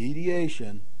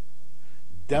remediation,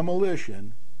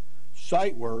 demolition,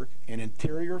 site work, and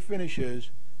interior finishes,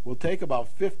 will take about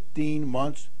 15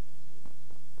 months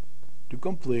to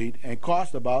complete and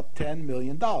cost about $10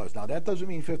 million. Now, that doesn't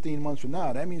mean 15 months from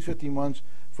now. That means 15 months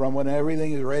from when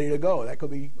everything is ready to go. That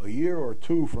could be a year or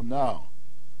two from now.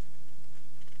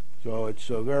 So it's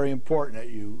very important that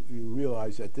you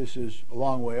realize that this is a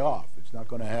long way off. It's not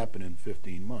going to happen in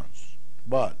 15 months.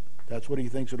 But that's what he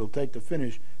thinks it'll take to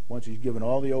finish once he's given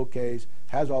all the okays,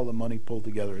 has all the money pulled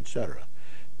together, etc.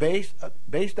 Based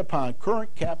upon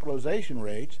current capitalization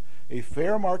rates, a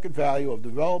fair market value of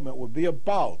development would be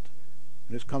about,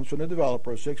 and this comes from the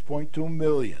developer, $6.2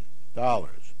 million.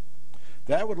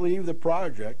 That would leave the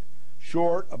project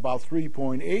short about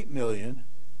 $3.8 million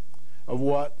of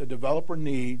what the developer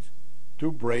needs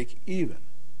to break even.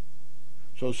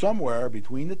 So somewhere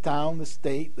between the town, the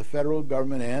state, the federal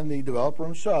government, and the developer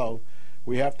himself,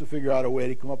 we have to figure out a way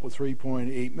to come up with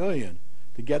 $3.8 million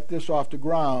to get this off the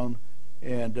ground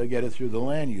and get it through the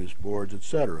land use boards,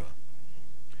 etc.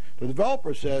 The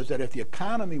developer says that if the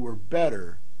economy were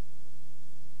better,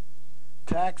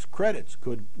 tax credits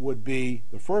would be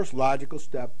the first logical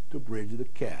step to bridge the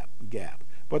gap.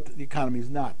 But the economy is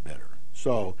not better.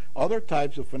 So other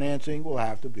types of financing will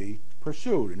have to be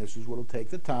pursued, and this is what will take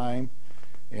the time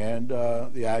and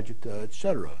the agita,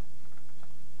 etc.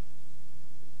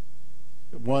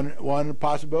 One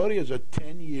possibility is a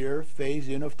 10-year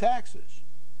phase-in of taxes,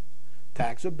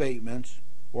 tax abatements,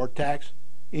 or tax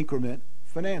increment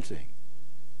financing.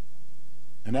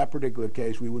 In that particular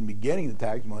case, we wouldn't be getting the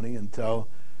tax money until,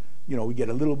 we get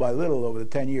it little by little over the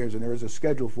 10 years, and there is a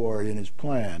schedule for it in his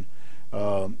plan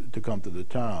to come to the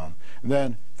town. And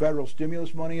then federal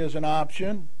stimulus money is an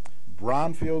option,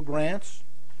 brownfield grants,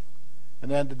 and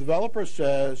then the developer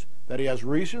says that he has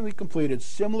recently completed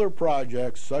similar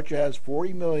projects, such as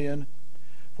 $40 million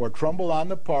for Trumbull on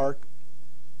the Park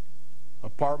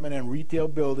apartment and retail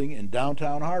building in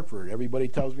downtown Hartford. Everybody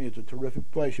tells me it's a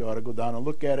terrific place. You ought to go down and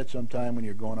look at it sometime when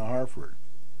you're going to Hartford.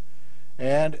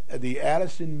 And the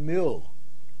Addison Mill,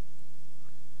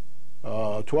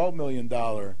 $12 million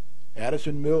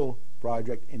Addison Mill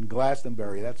project in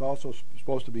Glastonbury. That's also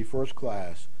supposed to be first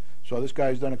class. So this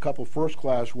guy's done a couple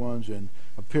first-class ones and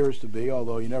appears to be,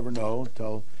 although you never know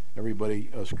until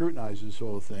everybody scrutinizes this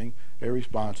whole thing, a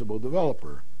responsible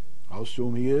developer. I'll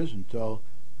assume he is until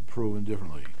proven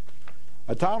differently.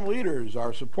 Town leaders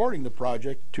are supporting the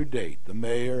project to date. The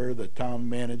mayor, the town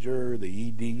manager,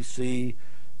 the EDC.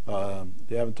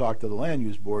 They haven't talked to the land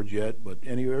use boards yet, but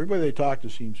everybody they talk to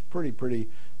seems pretty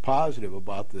positive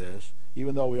about this,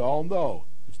 even though we all know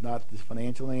it's not the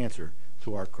financial answer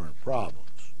to our current problems.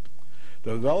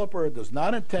 The developer does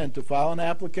not intend to file an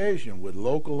application with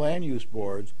local land use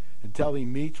boards until he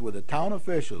meets with the town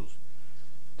officials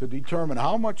to determine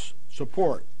how much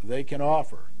support they can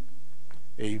offer.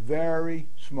 A very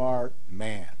smart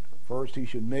man. First, he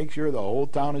should make sure the whole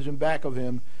town is in back of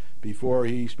him before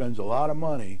he spends a lot of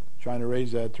money trying to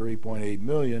raise that $3.8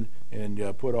 million and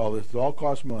put all this. It all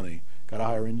costs money. Got to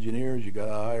hire engineers. You got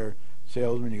to hire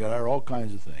salesmen. You got to hire all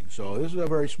kinds of things. So this is a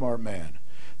very smart man.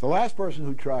 The last person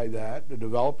who tried that, the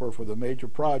developer for the major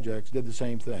projects, did the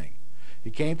same thing.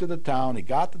 He came to the town, he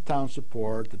got the town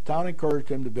support, the town encouraged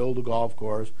him to build a golf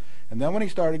course, and then when he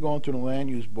started going to the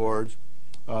land use boards,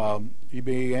 he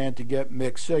began to get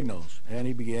mixed signals, and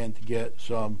he began to get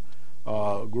some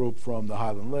group from the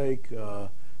Highland Lake,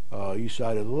 east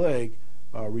side of the lake,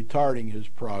 retarding his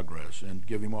progress and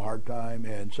giving him a hard time,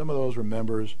 and some of those were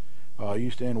members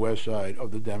east and west side of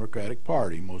the Democratic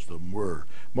Party. Most of them were.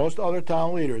 Most other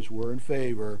town leaders were in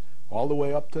favor, all the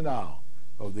way up to now,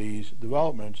 of these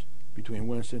developments between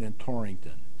Winston and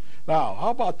Torrington. Now, how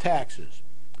about taxes?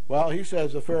 Well, he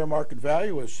says the fair market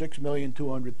value is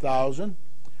 $6,200,000.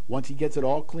 Once he gets it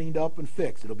all cleaned up and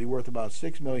fixed, it'll be worth about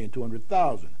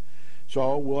 $6,200,000.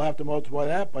 So we'll have to multiply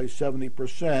that by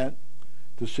 70%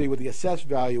 to see what the assessed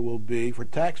value will be for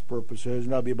tax purposes,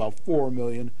 and that'll be about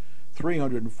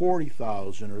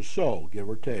 $4,340,000 or so, give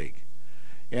or take.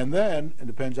 And then, it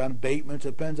depends on abatements,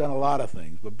 it depends on a lot of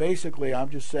things. But basically, I'm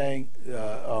just saying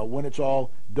when it's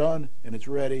all done and it's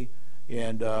ready,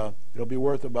 and it'll be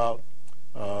worth about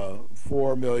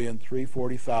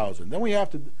 $4,340,000. Then we have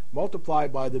to multiply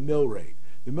by the mill rate.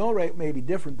 The mill rate may be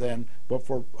different then, but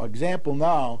for example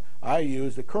now, I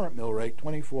use the current mill rate,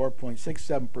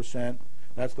 24.67%.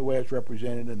 That's the way it's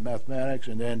represented in mathematics,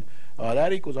 and then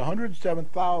that equals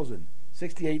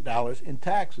 $107,068 in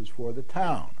taxes for the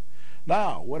town.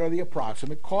 Now, what are the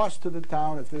approximate costs to the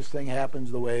town if this thing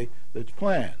happens the way that's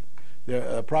planned?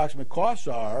 The approximate costs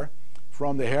are,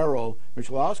 from the Harold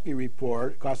Michalowski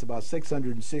report, it costs about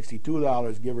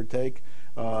 $662, give or take,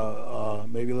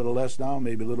 maybe a little less now,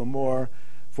 maybe a little more,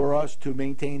 for us to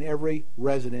maintain every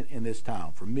resident in this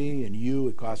town. For me and you,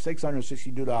 it costs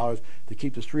 $662 to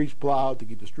keep the streets plowed, to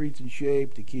keep the streets in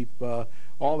shape, to keep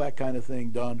all that kind of thing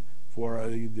done for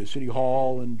the city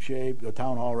hall in shape, the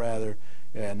town hall rather,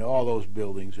 and all those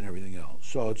buildings and everything else.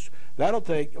 So that'll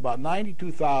take about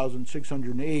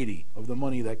 $92,680 of the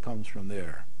money that comes from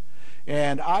there.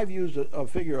 And I've used a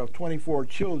figure of 24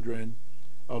 children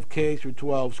of K through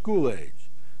 12 school age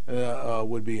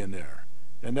would be in there.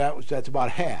 And that's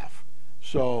about half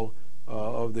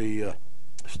of the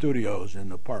studios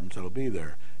and apartments that'll be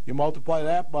there. You multiply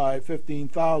that by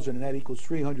 15,000, and that equals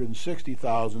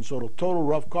 360,000. So the total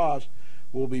rough cost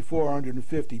will be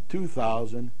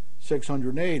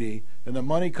 452,680, and the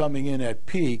money coming in at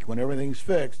peak when everything's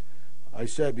fixed, I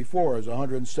said before, is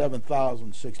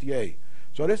 107,068.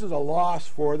 So this is a loss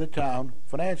for the town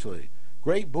financially.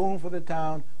 Great boon for the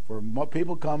town, for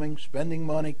people coming, spending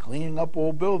money, cleaning up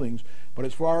old buildings. But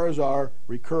as far as our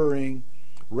recurring,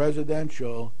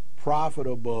 residential,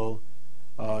 profitable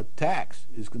tax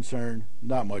is concerned,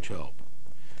 not much help.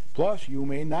 Plus, you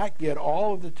may not get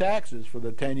all of the taxes for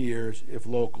the 10 years if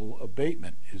local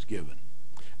abatement is given.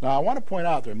 Now, I want to point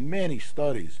out there are many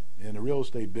studies in the real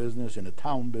estate business, in the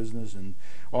town business, and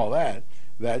all that,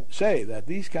 that say that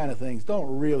these kind of things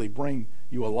don't really bring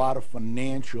you a lot of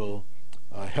financial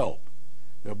help.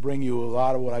 They'll bring you a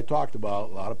lot of what I talked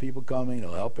about, a lot of people coming,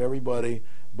 they'll help everybody,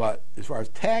 but as far as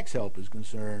tax help is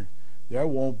concerned, there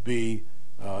won't be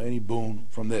any boon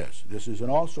from this. This is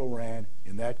an also-ran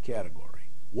in that category.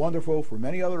 Wonderful for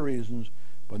many other reasons,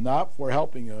 but not for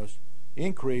helping us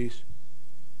increase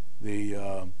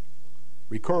the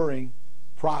recurring,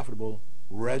 profitable,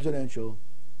 residential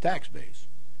tax base.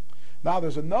 Now,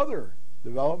 there's another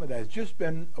development that has just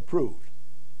been approved.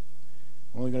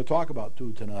 I'm only going to talk about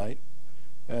two tonight,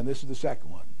 and this is the second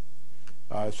one.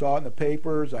 I saw it in the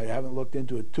papers. I haven't looked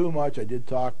into it too much. I did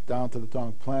talk down to the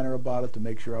town planner about it to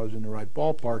make sure I was in the right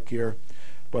ballpark here.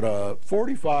 But a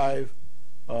 45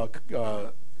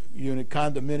 unit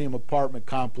condominium apartment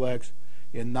complex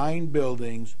in 9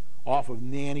 buildings off of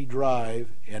Nanny Drive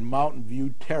and Mountain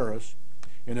View Terrace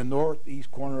in the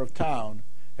northeast corner of town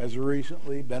has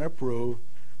recently been approved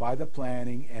by the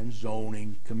Planning and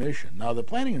Zoning Commission. Now, the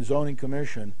Planning and Zoning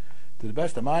Commission, to the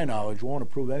best of my knowledge, won't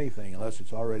approve anything unless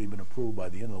it's already been approved by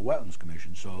the Inland Wetlands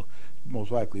Commission, so most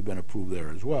likely been approved there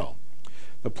as well.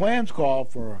 The plans call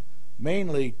for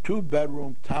mainly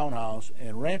 2-bedroom townhouse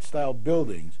and ranch-style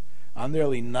buildings on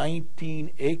nearly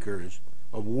 19 acres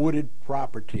of wooded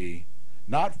property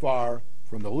not far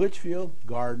from the Litchfield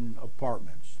Garden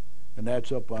Apartments, and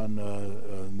that's up on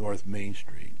North Main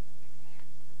Street.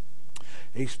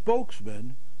 A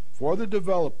spokesman for the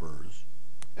developers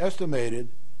estimated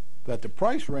that the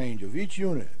price range of each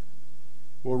unit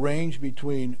will range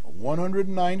between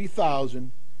 $190,000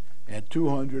 and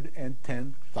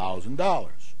 $210,000.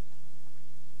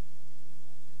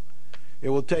 It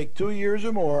will take 2 years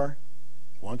or more,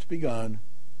 once begun,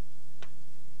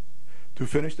 to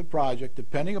finish the project,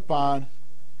 depending upon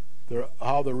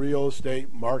how the real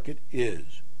estate market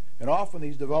is. And often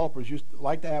these developers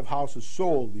like to have houses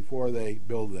sold before they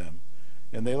build them.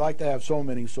 And they like to have so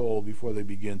many sold before they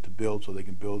begin to build, so they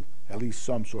can build at least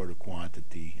some sort of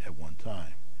quantity at one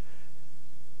time.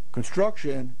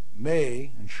 Construction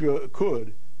may and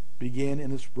could begin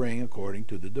in the spring according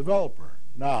to the developer.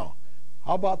 Now,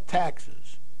 how about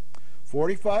taxes?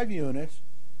 45 units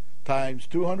times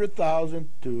 200,000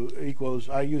 to equals,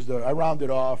 I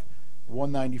rounded off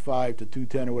 195 to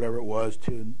 210 or whatever it was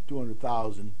to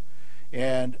 200,000,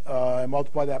 and I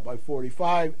multiply that by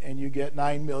 45 and you get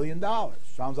 $9 million.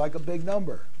 Sounds like a big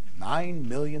number. $9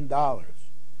 million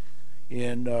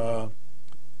in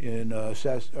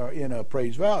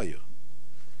appraised value.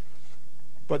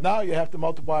 But now you have to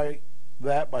multiply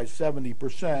that by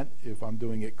 70%, if I'm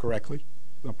doing it correctly.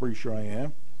 I'm pretty sure I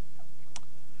am,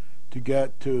 to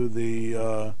get to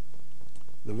the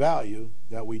value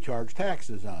that we charge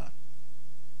taxes on.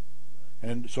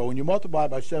 And so when you multiply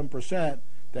by 7%,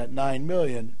 that $9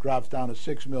 million drops down to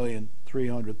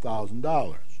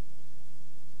 $6,300,000.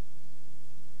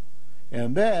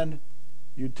 And then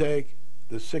you take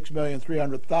the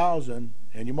 $6,300,000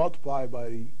 and you multiply by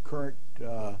the current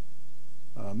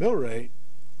mill rate,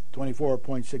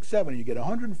 24.67, and you get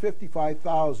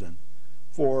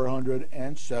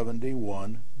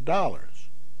 $155,471.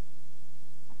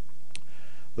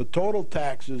 The total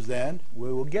taxes then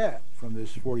we will get from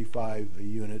this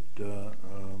 45-unit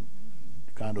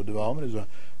condo development is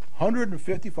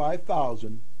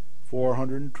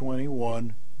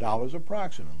 $155,421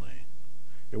 approximately.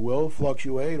 It will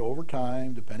fluctuate over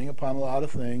time depending upon a lot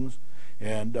of things,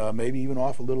 and maybe even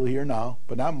off a little here now,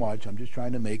 but not much. I'm just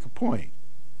trying to make a point.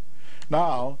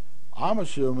 Now, I'm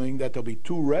assuming that there'll be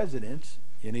 2 residents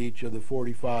in each of the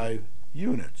 45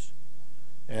 units.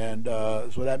 And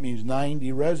so that means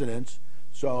 90 residents,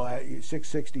 so at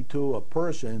 $662 a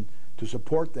person to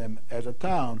support them as a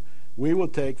town. We will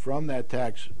take from that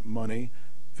tax money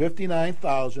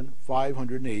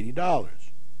 $59,580 to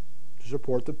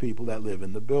support the people that live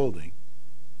in the building.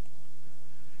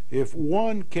 If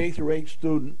one K-8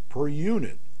 student per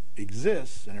unit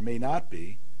exists, and there may not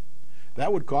be,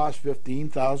 that would cost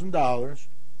 $15,000,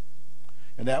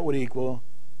 and that would equal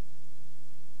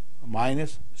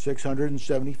minus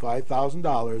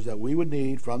 $675,000 that we would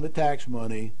need from the tax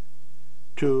money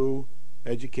to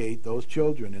educate those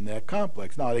children in that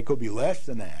complex. Now, they could be less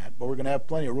than that, but we're going to have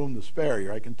plenty of room to spare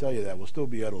here. I can tell you that. We'll still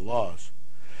be at a loss.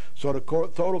 So the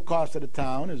total cost of the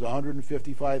town is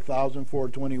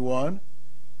 $155,421.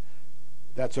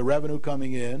 That's a revenue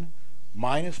coming in,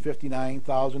 minus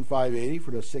 $59,580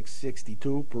 for the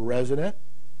 $662 per resident,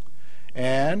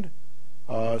 and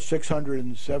minus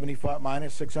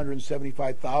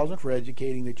 $675,000 for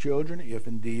educating the children, if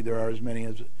indeed there are as many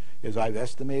as I've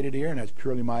estimated here, and that's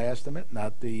purely my estimate,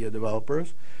 not the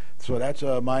developers. So that's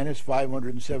a minus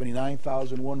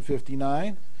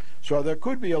 $579,159. So there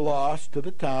could be a loss to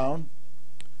the town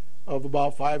of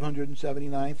about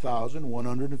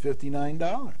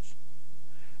 $579,159.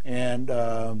 And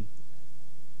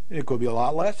It could be a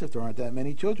lot less if there aren't that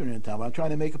many children in town. But I'm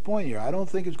trying to make a point here. I don't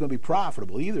think it's going to be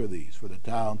profitable, either of these, for the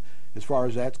town as far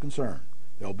as that's concerned.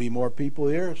 There'll be more people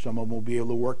here. Some of them will be able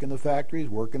to work in the factories,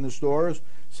 work in the stores.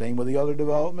 Same with the other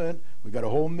development. We've got a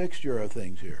whole mixture of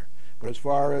things here. But as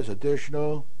far as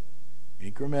additional,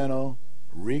 incremental,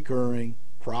 recurring,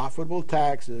 profitable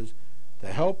taxes to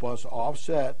help us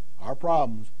offset our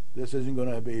problems, this isn't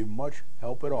going to be much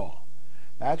help at all.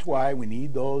 That's why we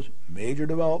need those major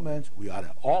developments. We ought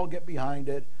to all get behind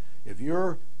it. If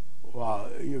you're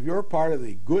part of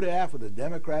the good half of the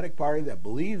Democratic Party that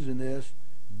believes in this,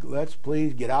 let's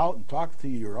please get out and talk to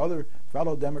your other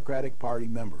fellow Democratic Party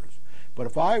members. But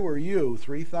if I were you,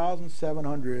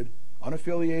 3,700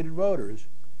 unaffiliated voters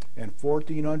and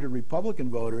 1,400 Republican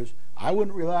voters, I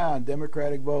wouldn't rely on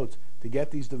Democratic votes to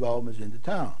get these developments into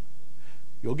town.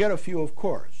 You'll get a few, of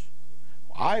course.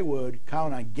 I would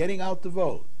count on getting out to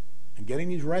vote and getting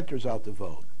these renters out to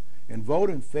vote and vote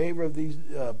in favor of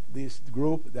this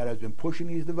group that has been pushing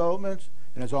these developments,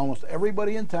 and it's almost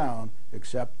everybody in town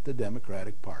except the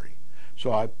Democratic Party.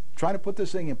 So I'm trying to put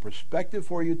this thing in perspective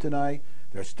for you tonight.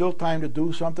 There's still time to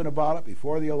do something about it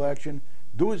before the election.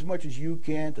 Do as much as you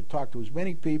can to talk to as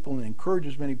many people and encourage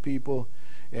as many people.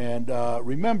 And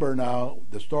remember now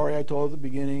the story I told at the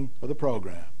beginning of the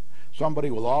program.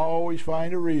 Somebody will always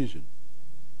find a reason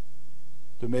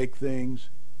to make things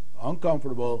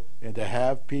uncomfortable and to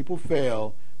have people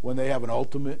fail when they have an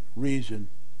ultimate reason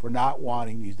for not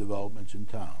wanting these developments in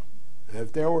town.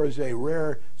 If there was a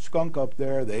rare skunk up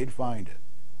there, they'd find it.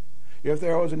 If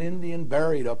there was an Indian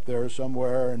buried up there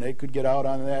somewhere and they could get out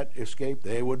on that escape,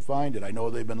 they would find it. I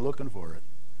know they've been looking for it.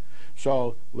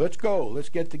 So let's go. Let's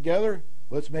get together.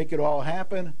 Let's make it all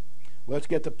happen. Let's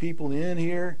get the people in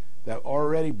here that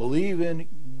already believe in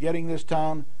getting this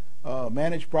town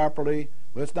managed properly.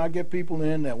 Let's not get people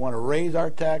in that want to raise our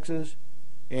taxes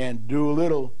and do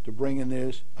little to bring in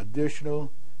this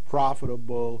additional,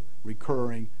 profitable,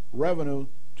 recurring revenue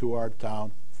to our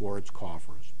town for its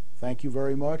coffers. Thank you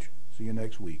very much. See you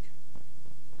next week.